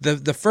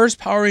 The first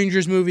Power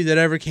Rangers movie that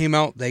ever came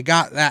out, they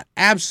got that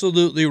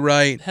absolutely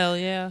right. Hell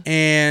yeah.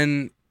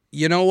 And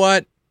you know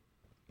what?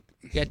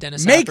 You got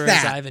Dennis Make Hopper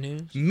that. as Ivan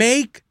Ooze.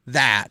 Make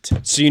that.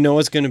 So you know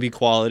what's going to be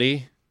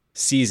quality?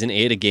 Season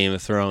 8 of Game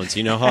of Thrones.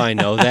 You know how I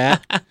know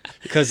that?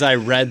 Because I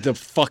read the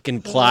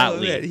fucking plot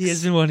leaks. He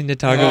has been wanting to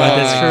talk about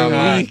this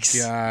for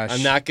weeks. Gosh.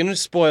 I'm not going to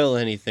spoil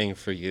anything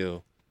for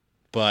you,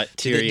 but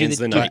Tyrion's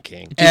the Night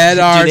King. Ed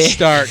R.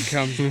 Stark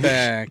comes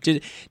back. Do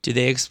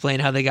they explain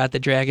how they got the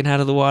dragon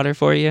out of the water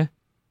for you?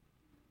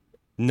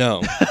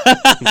 No.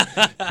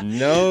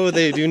 No,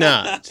 they do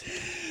not.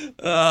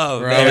 Oh,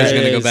 We're always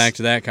going to go back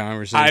to that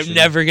conversation. I'm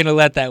never going to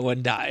let that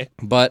one die.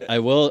 But I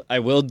will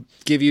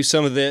give you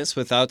some of this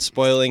without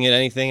spoiling it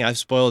anything. I've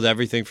spoiled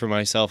everything for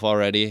myself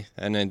already,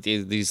 and then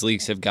these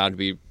leaks have got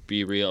to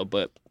be real,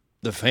 but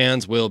the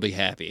fans will be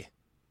happy.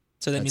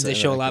 So that means they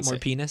show a lot more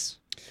penis?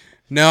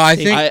 No, I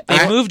think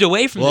they moved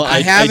away from the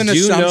I have an do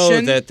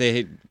assumption know that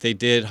they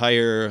did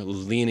hire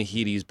Lena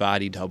Headey's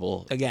body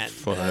double again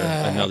for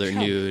another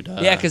nude.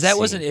 Yeah, because that scene.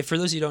 wasn't. For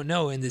those who don't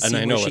know, in the And scene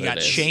I know where she what got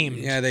it is. shamed,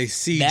 Yeah, they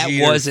CG'd that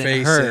her wasn't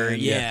face her.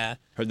 in, Yeah.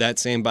 That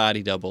same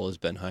body double has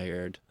been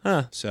hired.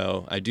 Huh.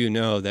 So I do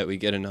know that we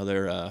get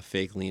another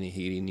fake Lena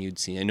Headey nude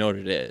scene. I know what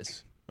it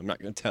is. I'm not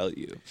going to tell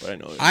you, but I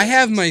know what it I is.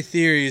 have my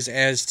theories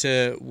as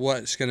to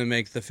what's going to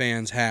make the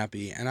fans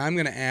happy, and I'm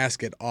going to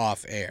ask it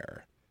off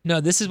air. No,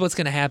 this is what's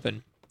going to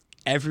happen.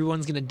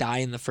 Everyone's going to die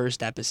in the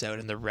first episode,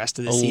 and the rest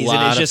of the A season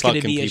lot is of just going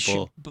to fucking be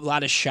people. a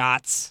lot of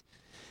shots.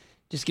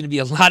 Just going to be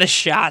a lot of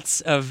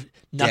shots of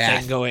nothing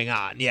Death. going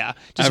on. Yeah.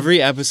 Just,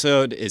 Every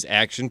episode is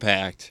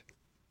action-packed.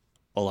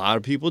 A lot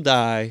of people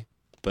die,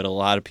 but a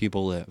lot of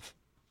people live.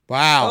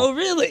 Wow. oh,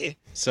 really?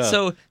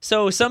 So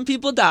some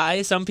people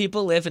die, some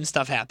people live, and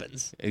stuff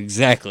happens.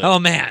 Exactly. Oh,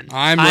 man.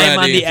 I'm on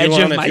ready. the edge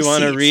of my If you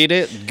want to seat. read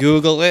it,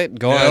 Google it.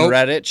 Go on Nope.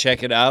 Reddit.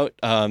 Check it out.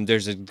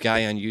 There's a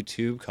guy on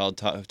YouTube called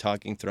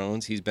Talking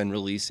Thrones. He's been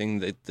releasing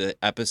the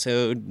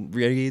episode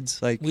reads.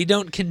 Like, We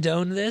don't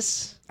condone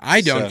this,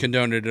 I don't So-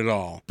 condone it at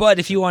all. but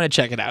if you want to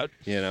check it out,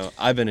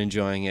 I've been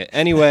enjoying it.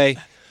 Anyway,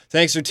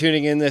 thanks for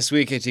tuning in this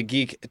week to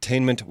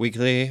Geektainment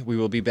Weekly. We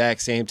will be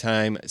back same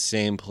time,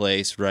 same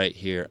place, right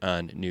here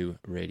on New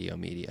Radio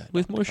Media.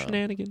 with more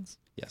shenanigans.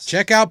 Yes.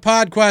 Check out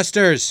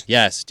Podquesters.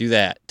 Yes, do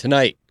that.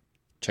 Tonight.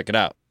 Check it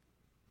out.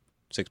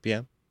 6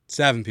 p.m.?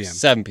 7 p.m.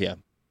 7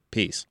 p.m.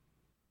 Peace.